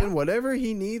it happen. Yeah. Whatever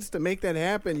he needs to make that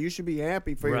happen, you should be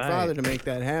happy for your Right. father to make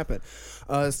that happen.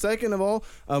 Second of all,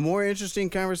 more interesting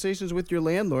conversations with your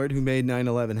landlord who made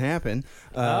 9/11 happen.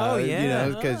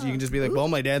 Because you can just be like, well,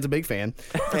 my dad's a big fan.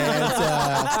 And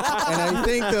I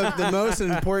think the most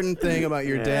important thing about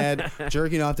your dad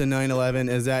jerking off to 9/11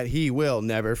 is that he will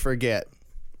never forget.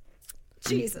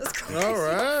 Jesus Christ. All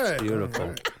right.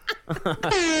 Beautiful.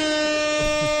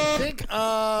 I think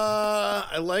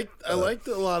I liked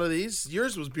a lot of these.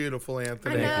 Yours was beautiful,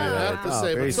 Anthony. I know. I have to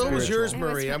say, very but so was spiritual. yours,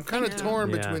 Marie. I'm kind of torn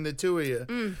Yeah. between the two of you.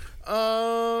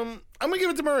 I'm gonna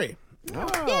give it to Marie.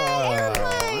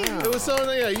 Airplane. It was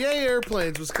so yay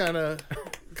airplanes was kind of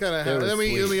kind of happy. Then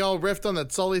we all riffed on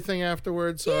that Sully thing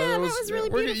afterwards. So Yeah, that was really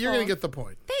beautiful. You're going to get the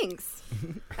point. Thanks.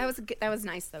 That was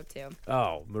nice though too.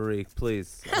 Oh, Marie,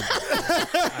 please. I'm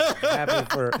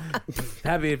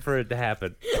happy for it to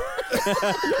happen.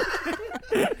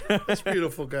 It's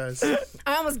beautiful, guys.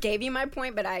 I almost gave you my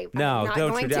point, but I'm No, not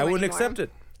don't going you? to I wouldn't anymore. accept it.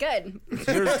 Good. It's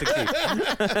yours to keep.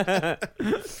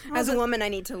 As a woman, I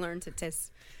need to learn to take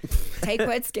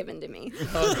what's given to me. I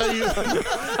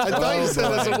thought you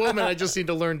said as a woman, I just need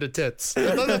to learn to tits.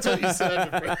 I thought that's what you said.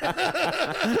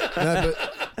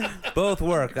 Both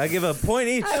work. I give a point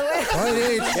each. Point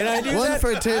each. And I do one that.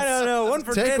 for tits. I don't know. One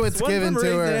for Take tits. what's one given for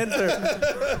to Marie's her. answer.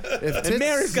 If And tits,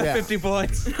 Mary's got yeah. 50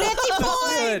 points. 50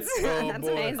 points. Good. That's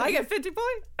amazing. I get 50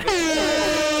 points.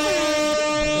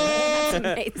 That's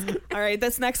amazing. All right,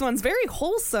 this next one's very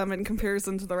wholesome in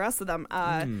comparison to the rest of them.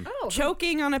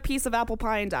 Choking on a piece of apple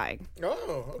pie and dying.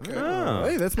 Oh, okay. Oh.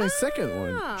 Hey, that's my second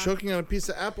one. Choking on a piece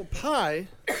of apple pie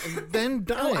and then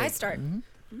dying. Oh, I start.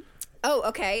 Oh,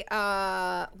 okay.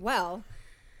 Well,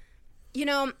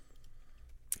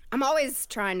 I'm always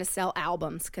trying to sell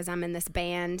albums because I'm in this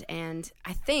band, and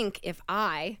I think if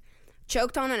I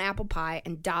choked on an apple pie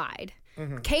and died,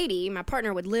 Katie, my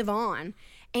partner, would live on,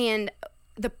 and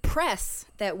the press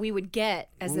that we would get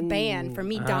as a band for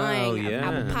me dying of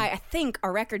apple pie, I think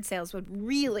our record sales would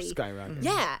really Skyrocket.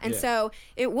 Yeah, and so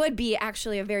it would be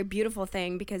actually a very beautiful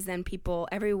thing because then people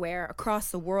everywhere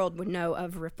across the world would know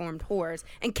of Reformed Whores,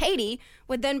 and Katie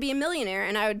would then be a millionaire,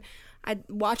 and I'd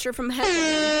watch her from heaven.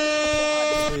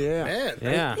 Yeah. Man,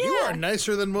 Yeah. you are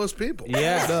nicer than most people.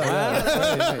 Yeah.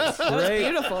 Great.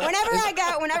 Beautiful.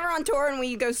 Whenever on tour and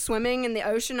we go swimming in the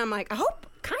ocean, I'm like, I hope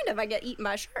I get eaten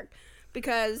by a shark,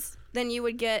 because then you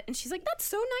would get. And she's like, that's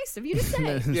so nice of you to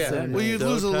say. Yeah. Well, you'd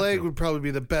lose a leg would probably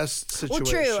be the best situation.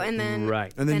 Well, true, and then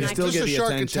Right. And then you I still just get a the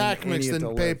shark attention attack and mixed you in have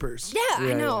to live. Yeah, papers.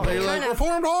 I know. You're like,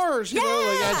 Reformed Whores. Yeah,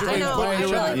 I know. I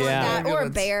really want Yeah. that. Or a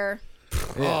bear.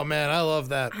 Oh, man, I love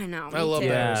that. I know. I love me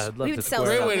too. that. Yeah, I'd love We to would sell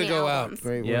square so Great way to many go out. albums.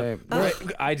 Great Yep. way. Right.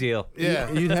 Ideal. Yeah.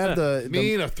 You'd have the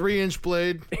Me and a 3-inch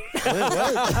blade.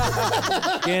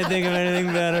 Can't think of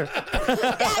anything better.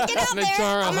 Yeah, get out And a there.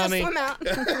 jar of I'm honey. going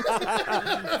to swim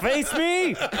out. Face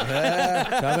me.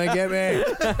 come and get me.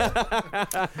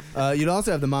 You'd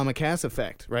also have the Mama Cass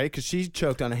effect, right? Because she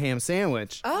choked on a ham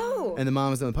sandwich. Oh. And the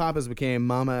Mamas and the Papas became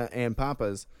Mama and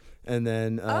Papas. And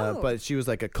then, but she was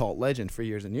like a cult legend for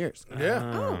years and years.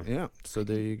 Yeah. Yeah. So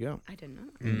there you go. I didn't know.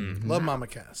 Love Mama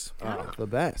Cass. The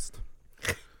best.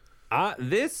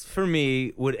 This for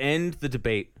me would end the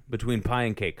debate between pie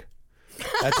and cake.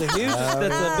 That's a big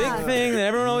thing that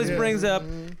everyone always brings up.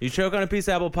 You choke on a piece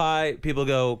of apple pie, people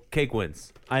go, cake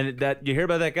wins. You hear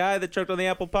about that guy that choked on the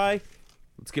apple pie?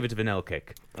 Let's give it to vanilla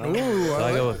cake. Ooh, So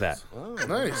I go with that.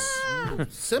 Nice.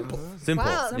 Simple. Simple.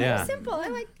 Wow, yeah. simple. I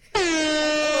like.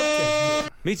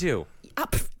 Me too. I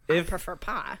prefer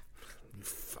pie.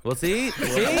 Well, see,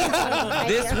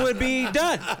 this would be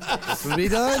done. Would be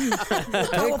done.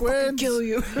 Cake wins. Kill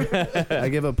you. I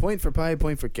give a point for pie, a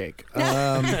point for cake.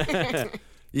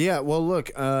 Yeah, well,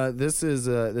 look, this is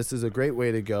a great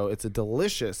way to go. It's a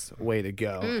delicious way to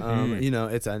go.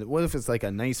 What if it's like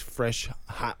a nice, fresh,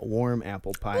 hot, warm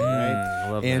apple pie, right? I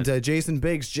love and that. Jason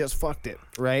Biggs just fucked it,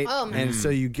 right? Oh, man. And so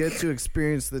you get to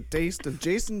experience the taste of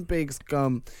Jason Biggs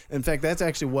cum. In fact, that's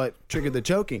actually what triggered the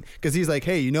choking, because he's like,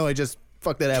 hey, I just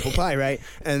fuck that apple pie, right?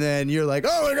 And then you're like,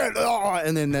 oh my God, oh!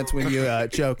 And then that's when you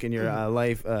choke and your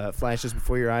life flashes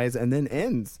before your eyes and then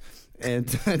ends. And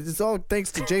it's all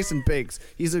thanks to Jason Biggs.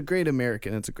 He's a great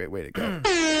American. It's a great way to go.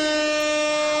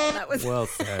 That was. Well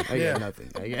said. I got nothing.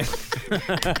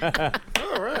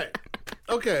 All right.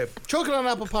 Okay. Choking on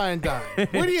apple pie and dying.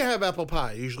 Where do you have apple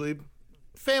pie? Usually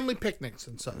family picnics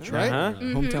and such, right?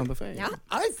 Hometown buffet. Yeah.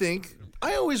 I think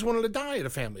I always wanted to die at a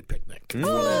family picnic.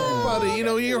 Everybody,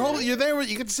 you're there.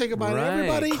 You get to say goodbye to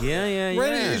everybody. Yeah.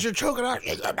 Ready as you're choking out.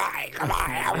 Goodbye. I'm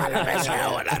gonna miss you.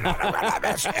 I'm gonna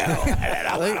miss you. We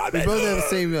both have the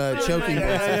same choking.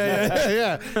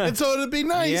 Yeah. And so it'd be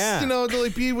nice, Yeah. to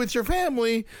like be with your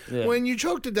family when you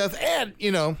choke to death, and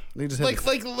They just have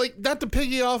like not to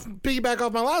piggyback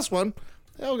off my last one.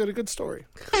 They'll get a good story.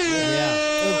 Plus,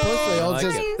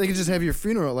 they can just have your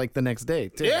funeral like the next day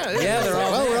too. Yeah. they're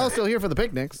all Well, we're all still here for the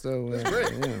picnic, so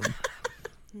great.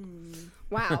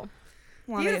 Wow.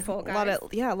 Beautiful,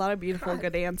 A lot of beautiful,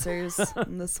 good answers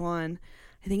in this one.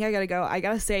 I think I gotta go. I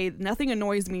gotta say, nothing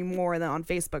annoys me more than on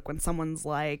Facebook when someone's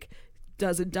like,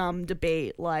 does a dumb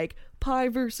debate like pie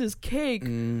versus cake.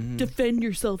 Defend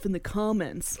yourself in the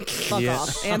comments. Fuck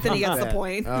off. Anthony gets the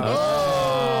point.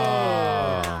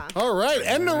 All right,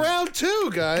 end of round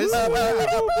 2, guys. All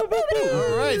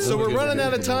right, so we're running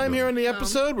out of time here in the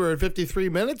episode. We're at 53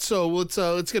 minutes, so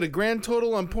let's get a grand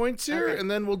total on points here, and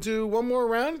then we'll do one more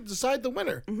round and decide the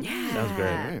winner. Yeah. Sounds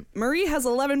great. Marie has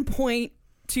 11.25.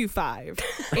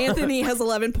 Anthony has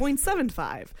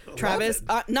 11.75. Travis,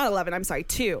 not 11, I'm sorry,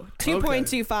 2.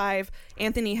 2.25.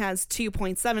 Anthony has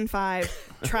 2.75.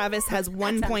 Travis has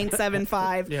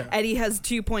 1.75. Yeah. Eddie has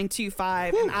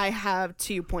 2.25. And I have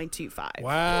 2.25.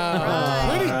 Wow.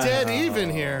 Pretty dead even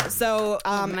here. So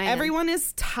man. everyone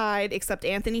is tied except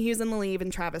Anthony, who's in the lead,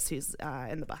 and Travis, who's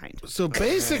in the behind. So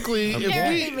basically,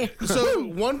 so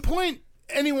 1 point,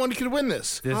 anyone can win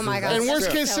this. Oh my God. And worst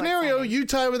That's case so scenario, exciting. you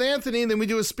tie with Anthony, and then we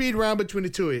do a speed round between the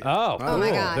two of you. Oh, cool.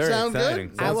 my God. Very Sound good?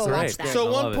 exciting. I will Sounds watch great. that. So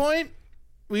I 1 love it. point.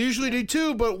 We usually do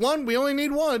 2, but 1, we only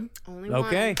need 1. Only one.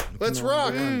 Okay. Let's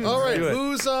rock. All right, do it.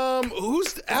 who's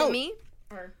Is it out? me?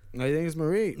 I think it's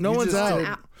Marie. No You one's just out.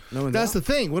 told- No one's That's out.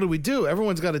 the thing. What do we do?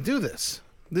 Everyone's got to do this.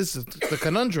 This is the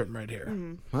conundrum right here.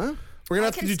 Huh? We're gonna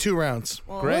have to do 2 rounds.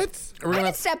 Great. We're I gonna can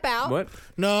have, step out. What?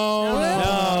 no,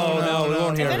 No, we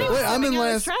won't hear If it. anyone's Wait, I'm in stepping out,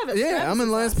 last. it's Travis. Yeah, Travis I'm in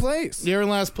is last place. You're in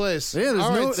last place. Yeah, All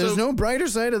right, there's no brighter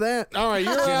side of that. All right,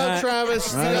 you're out,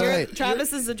 Travis. All right.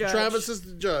 Travis is the judge. Travis is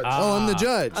the judge. Oh, I'm the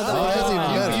judge. That's even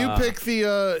better. You pick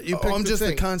the. You pick I'm the just a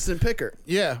thing. constant picker.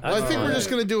 Yeah. Well, I think we're just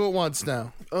gonna do it once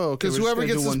now. Oh, okay. Because we're just whoever gonna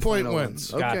gets do this one point final one.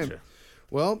 wins. Okay. Gotcha.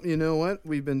 Well, you know what?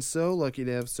 We've been so lucky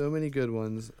to have so many good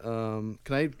ones. Can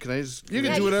I just? You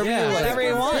can do whatever you like. whatever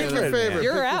you want. Pick your favorite.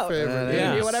 You're pick out. Your favorite.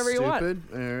 Yeah. Do whatever you want. Stupid.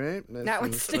 All right. That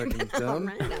one's stupid. All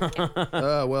right.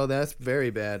 Oh well, that's very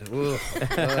bad. Ugh. Oh,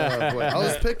 boy. I'll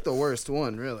just pick the worst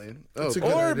one, really. Oh, That's a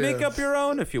good Or idea. make up your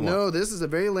own if you want. no, this is a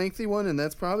very lengthy one, and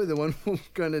that's probably the one we're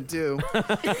gonna do.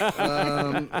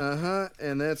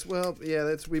 And that's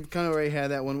we've kind of already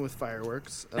had that one with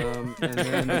fireworks.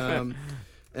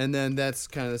 And then that's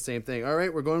kind of the same thing. All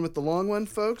right, we're going with the long one,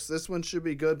 folks. This one should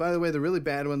be good. By the way, the really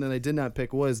bad one that I did not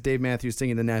pick was Dave Matthews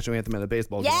singing the national anthem at a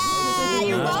baseball game. Yeah,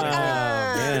 you're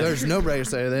welcome. There's no brighter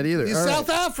side of that either. He's All right. South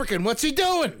African. What's he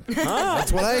doing?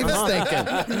 That's what I was thinking.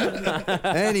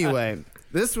 Anyway,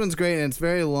 this one's great, and it's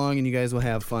very long, and you guys will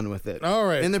have fun with it. All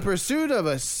right. In the pursuit of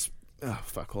oh,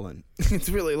 fuck, hold on. It's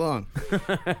really long.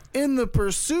 In the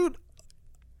pursuit...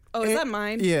 Oh, is that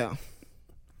mine? Yeah.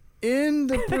 In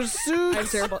the pursuit... I'm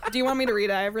terrible. Do you want me to read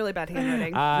it? I have really bad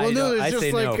handwriting. Well, no, there's I just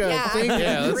say like no. a Yeah. thing.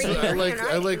 Yeah, Read I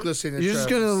it. like listening to You're just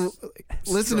Travis. going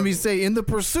to listen to me say, in the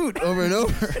pursuit, over and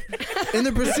over. In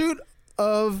the pursuit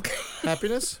of...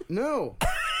 Happiness? No.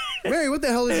 Mary, what the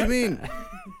hell did you mean?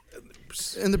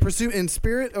 In the pursuit and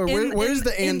spirit? Or where's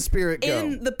the and spirit go?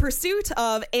 In the pursuit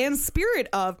of and spirit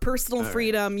of personal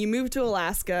freedom, you move to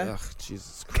Alaska. Ugh,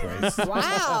 Jesus Christ.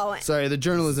 Wow. Sorry, the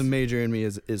journalism major in me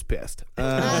is pissed. In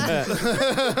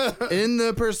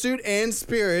the pursuit and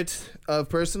spirit of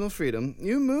personal freedom,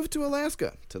 you move to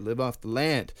Alaska to live off the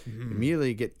land. You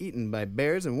immediately get eaten by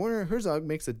bears, and Werner Herzog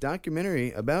makes a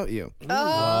documentary about you. Oh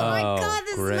my God,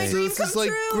 this great. is my So dream this come is like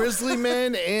true. Grizzly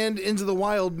Men and Into the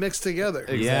Wild mixed together.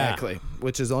 Exactly.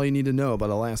 Which is all you need to know about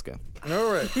Alaska.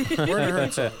 All right. Werner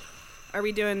Herzog. Are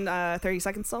we doing 30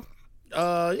 seconds still?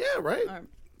 Yeah, right.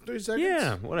 3 seconds.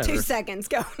 Yeah, whatever. 2 seconds,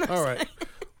 go. All right.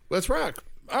 Let's rock.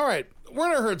 All right.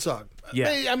 Werner Herzog. Yeah.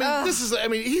 I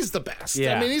mean, he's the best.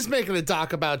 Yeah. I mean, he's making a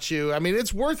doc about you. I mean,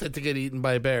 it's worth it to get eaten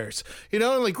by bears. You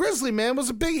know, and like Grizzly Man was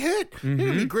a big hit. You're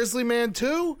gonna be Grizzly Man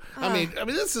 2. I mean,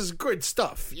 this is good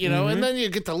stuff, you know, and then you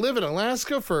get to live in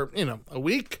Alaska for, a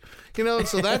week,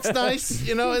 so that's nice,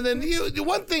 and then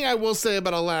one thing I will say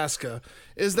about Alaska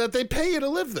is that they pay you to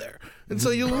live there. And so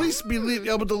you'll at least be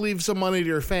able to leave some money to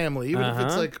your family, even if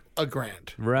it's like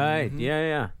 $1,000. Right.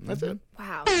 Yeah. That's it.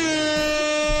 Wow.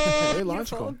 Very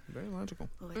logical. Very logical.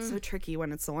 Oh, it's so tricky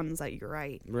when it's the ones that you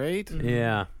write. Right?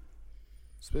 Yeah.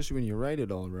 Especially when you write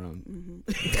it all wrong.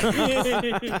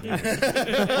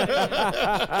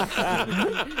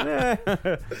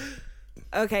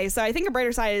 Okay, so I think a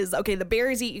brighter side is, the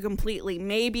bears eat you completely.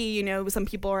 Maybe, some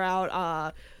people are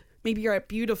out, maybe you're at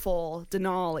beautiful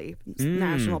Denali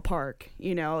National Park.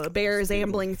 The bear is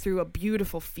ambling through a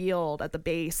beautiful field at the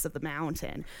base of the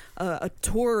mountain. A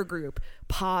tour group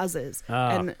pauses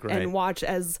and watch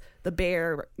as the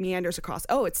bear meanders across.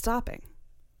 Oh, it's stopping.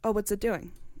 Oh, what's it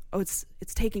doing? Oh, it's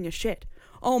taking a shit.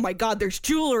 Oh my God, there's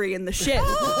jewelry in the shit.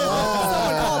 Someone call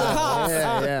the cops.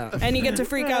 Yeah. And you get to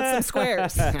freak out some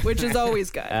squares, which is always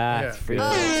good. That's pretty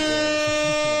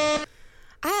I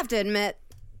have to admit,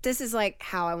 this is like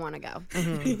how I want to go.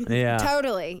 Yeah.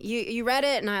 Totally. You read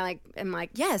it, and I am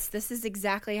like, yes, this is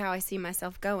exactly how I see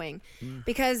myself going,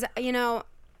 because I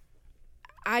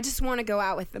just want to go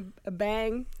out with a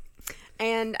bang,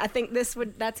 And I think that's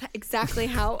exactly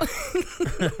how.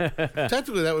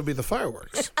 Technically, that would be the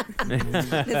fireworks.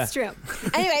 That's true.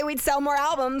 Anyway, we'd sell more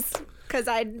albums because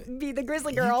I'd be the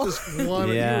grizzly girl. You just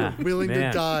wanted, you were willing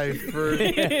to die for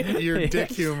your dick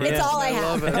humor. It's all I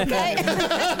have. love it. Okay?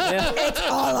 It's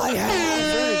all I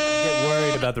have. Get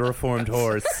worried about the reformed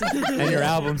horse and your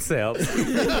album sales. Dude,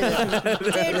 we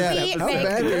make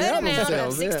a good amount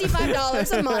of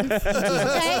 $65 a month.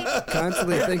 Okay?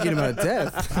 Constantly thinking about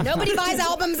death. Nobody buys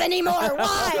albums anymore.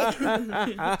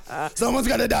 Why? Someone's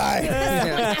gonna die.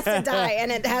 Someone has to die,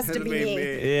 and it has to be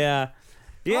me. Yeah.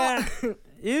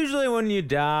 Usually when you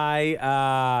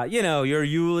die, your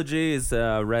eulogy is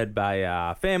read by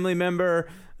a family member,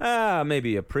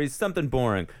 maybe a priest, something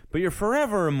boring. But you're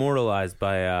forever immortalized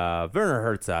by Werner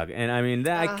Herzog. And I mean,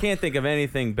 I can't think of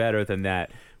anything better than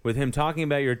that. With him talking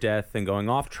about your death and going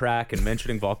off track and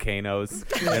mentioning volcanoes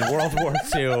and World War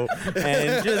II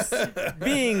and just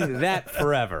being that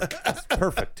forever. It's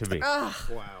perfect to me. Wow.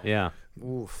 Yeah.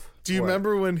 Oof. Do you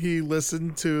remember when he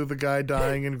listened to the guy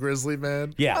dying in Grizzly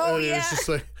Man? Yeah. Oh, And he yeah. was just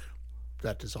like,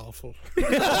 that is awful.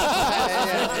 God.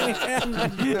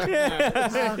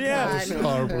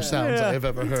 Horrible sounds I have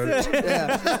ever heard.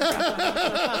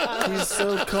 He's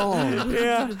so calm. One of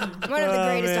the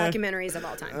greatest documentaries of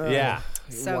all time. Yeah.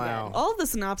 So Wow. All the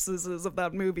synopsises of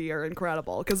that movie are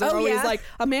incredible because they're always yeah? like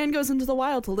a man goes into the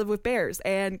wild to live with bears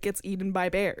and gets eaten by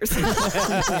bears.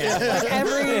 Like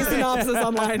every synopsis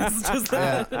online is just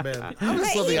that. Man, I just Wait, love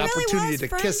he the really opportunity was to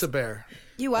friends? kiss a bear.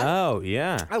 You what? Oh,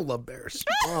 yeah. I love bears.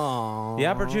 The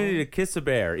opportunity to kiss a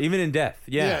bear, even in death.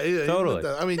 Yeah, totally.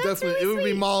 I mean, definitely, really it would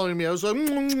be sweet. mauling me. I was like, loved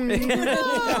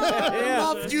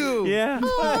you. Yeah.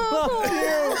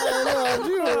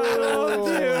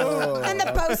 And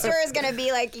the poster is going to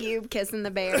be like you kissing the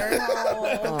bear.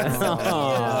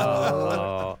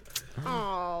 Oh.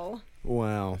 Oh.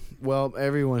 Wow. Well,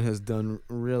 everyone has done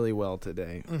really well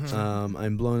today.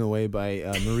 I'm blown away by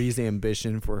Marie's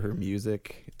ambition for her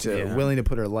music, willing to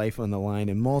put her life on the line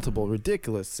in multiple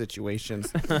ridiculous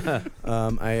situations.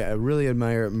 I really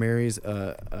admire Mary's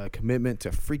commitment to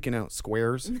freaking out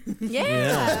squares.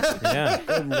 Yeah. Yeah.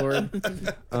 Good Lord.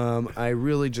 I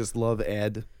really just love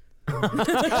Ed. And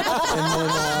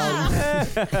then,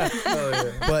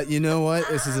 but you know what?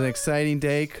 This is an exciting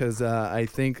day because I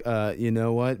think, you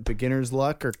know what? Beginner's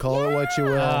luck, or call it what you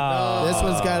will. This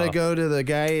one's got to go to the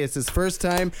guy. It's his first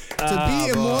time to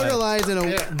be immortalized in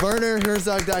a Werner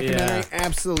Herzog documentary.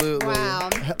 Absolutely. Wow.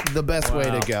 The best way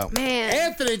to go. Man.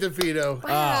 Anthony DeVito.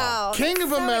 Wow. King of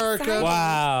So America. exciting.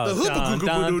 Wow. The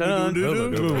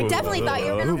Hoopoogoodoodoonunu. I definitely thought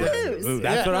you were going to lose.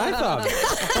 That's what I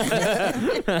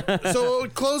thought. So,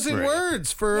 closing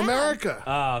words for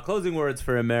America. Closing words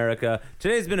for America.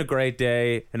 Today's been a great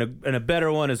day, and a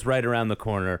better one is right around the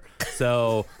corner.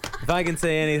 So, if I can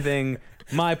say anything,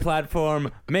 my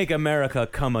platform, make America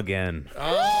come again.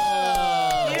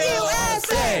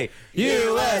 USA!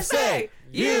 USA!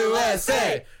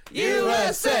 USA!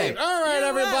 USA! All right,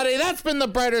 everybody. That's been the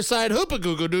brighter side.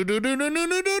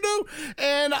 Hoopoogoodoodoonunu.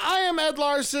 And I am Ed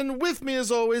Larson. With me,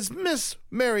 as always, Miss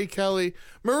Mary Kelly.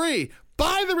 Marie,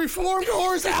 buy the Reformed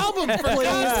Horse album for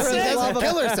God's sake.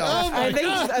 Kill herself. Oh my I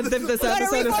think this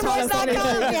episode has taught us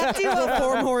anything.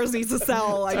 Reform Horse needs to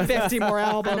sell like 50 more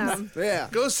albums. Yeah.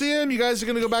 Go see him. You guys are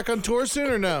going to go back on tour soon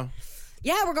or no?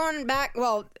 Yeah, we're going back.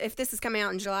 Well, if this is coming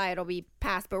out in July, it'll be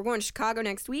past. But we're going to Chicago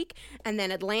next week, and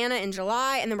then Atlanta in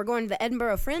July, and then we're going to the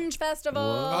Edinburgh Fringe Festival.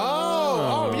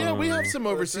 Oh, yeah. We have some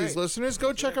overseas listeners.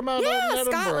 Go check them out. Yeah, in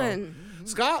Edinburgh.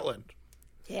 Scotland.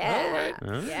 Yeah. All right.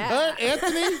 Yeah. All right,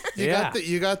 Anthony, you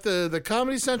got the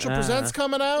Comedy Central Presents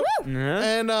coming out,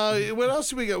 and what else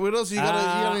do we got? What else you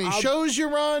got? Any shows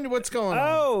you're on? What's going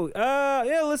on?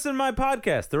 Listen to my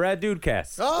podcast, the Rad Dude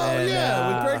Cast. Oh,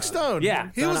 And, with Greg Stone. Yeah,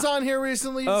 he was on here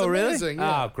recently. He was amazing. Really?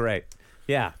 Yeah. Oh, great.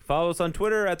 Yeah, follow us on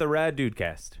Twitter at the Rad Dude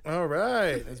Cast. All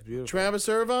right, that's beautiful. Travis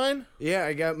Irvine. Yeah,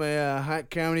 I got my hot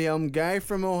comedy album Guy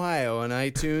from Ohio on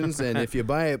iTunes, and if you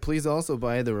buy it, please also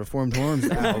buy the Reformed Horns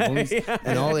albums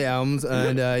and all the albums.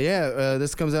 And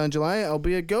this comes out in July. I'll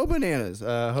be at Go Bananas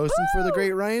hosting for the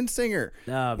great Ryan Singer.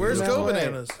 Where's Go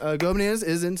Bananas? Go Bananas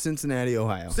is in Cincinnati,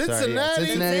 Ohio. Cincinnati?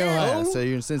 Cincinnati, Ohio. Oh. So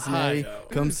you're in Cincinnati. Hi-oh.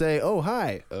 Come say, oh,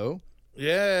 hi. Oh.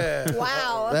 Yeah.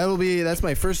 Wow. That's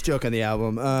my first joke on the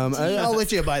album. I'll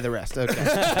let you buy the rest. Okay.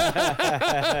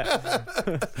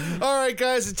 All right,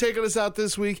 guys, and taking us out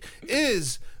this week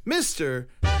is Mr.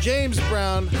 James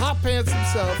Brown, Hot Pants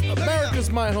himself, America's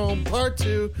My Home, Part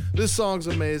 2. This song's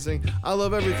amazing. I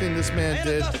love everything this man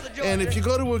did. And if you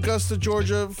go to Augusta,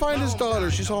 Georgia, find his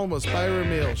daughter. She's homeless. Buy her a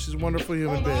meal. She's a wonderful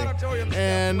human being.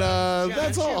 And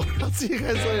that's all. I'll see you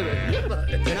guys later.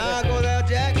 Now go there,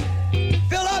 Jack.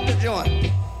 Fill up the joint.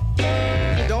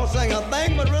 Don't sing a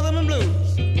thing but rhythm and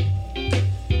blues.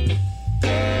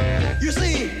 You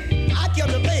see, I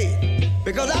kept the faith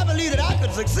because I believed that I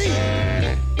could succeed.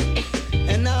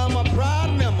 And now I'm a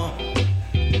proud member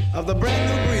of the brand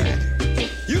new breed.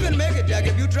 You can make it, Jack,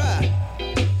 if you try.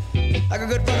 Like a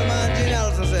good friend of mine, Gene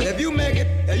Allison, said, if you make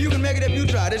it, you can make it if you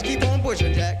try. Just keep on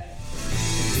pushing, Jack.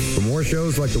 For more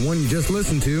shows like the one you just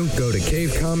listened to, go to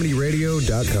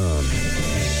cavecomedyradio.com.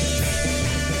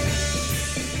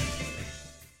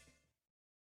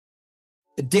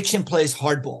 Addiction plays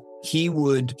hardball. He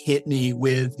would hit me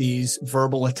with these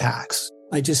verbal attacks.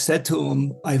 I just said to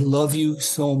him, I love you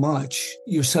so much.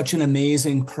 You're such an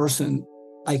amazing person.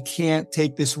 I can't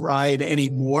take this ride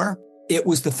anymore. It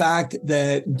was the fact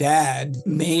that Dad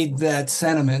made that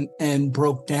sentiment and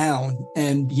broke down.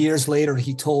 And years later,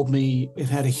 he told me it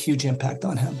had a huge impact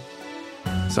on him.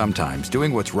 Sometimes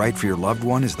doing what's right for your loved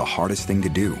one is the hardest thing to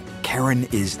do. Karen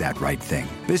is that right thing.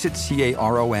 Visit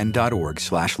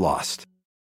caron.org/lost.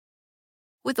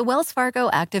 With the Wells Fargo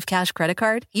Active Cash Credit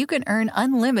Card, you can earn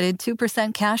unlimited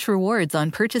 2% cash rewards on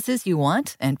purchases you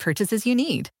want and purchases you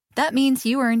need. That means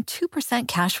you earn 2%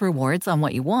 cash rewards on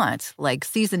what you want, like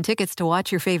season tickets to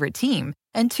watch your favorite team,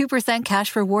 and 2%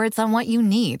 cash rewards on what you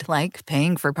need, like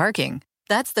paying for parking.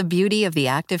 That's the beauty of the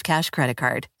Active Cash Credit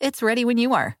Card. It's ready when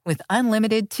you are, with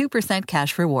unlimited 2%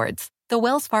 cash rewards. The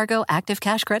Wells Fargo Active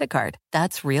Cash Credit Card.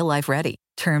 That's real life ready.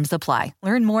 Terms apply.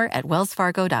 Learn more at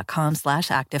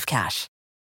wellsfargo.com/activecash.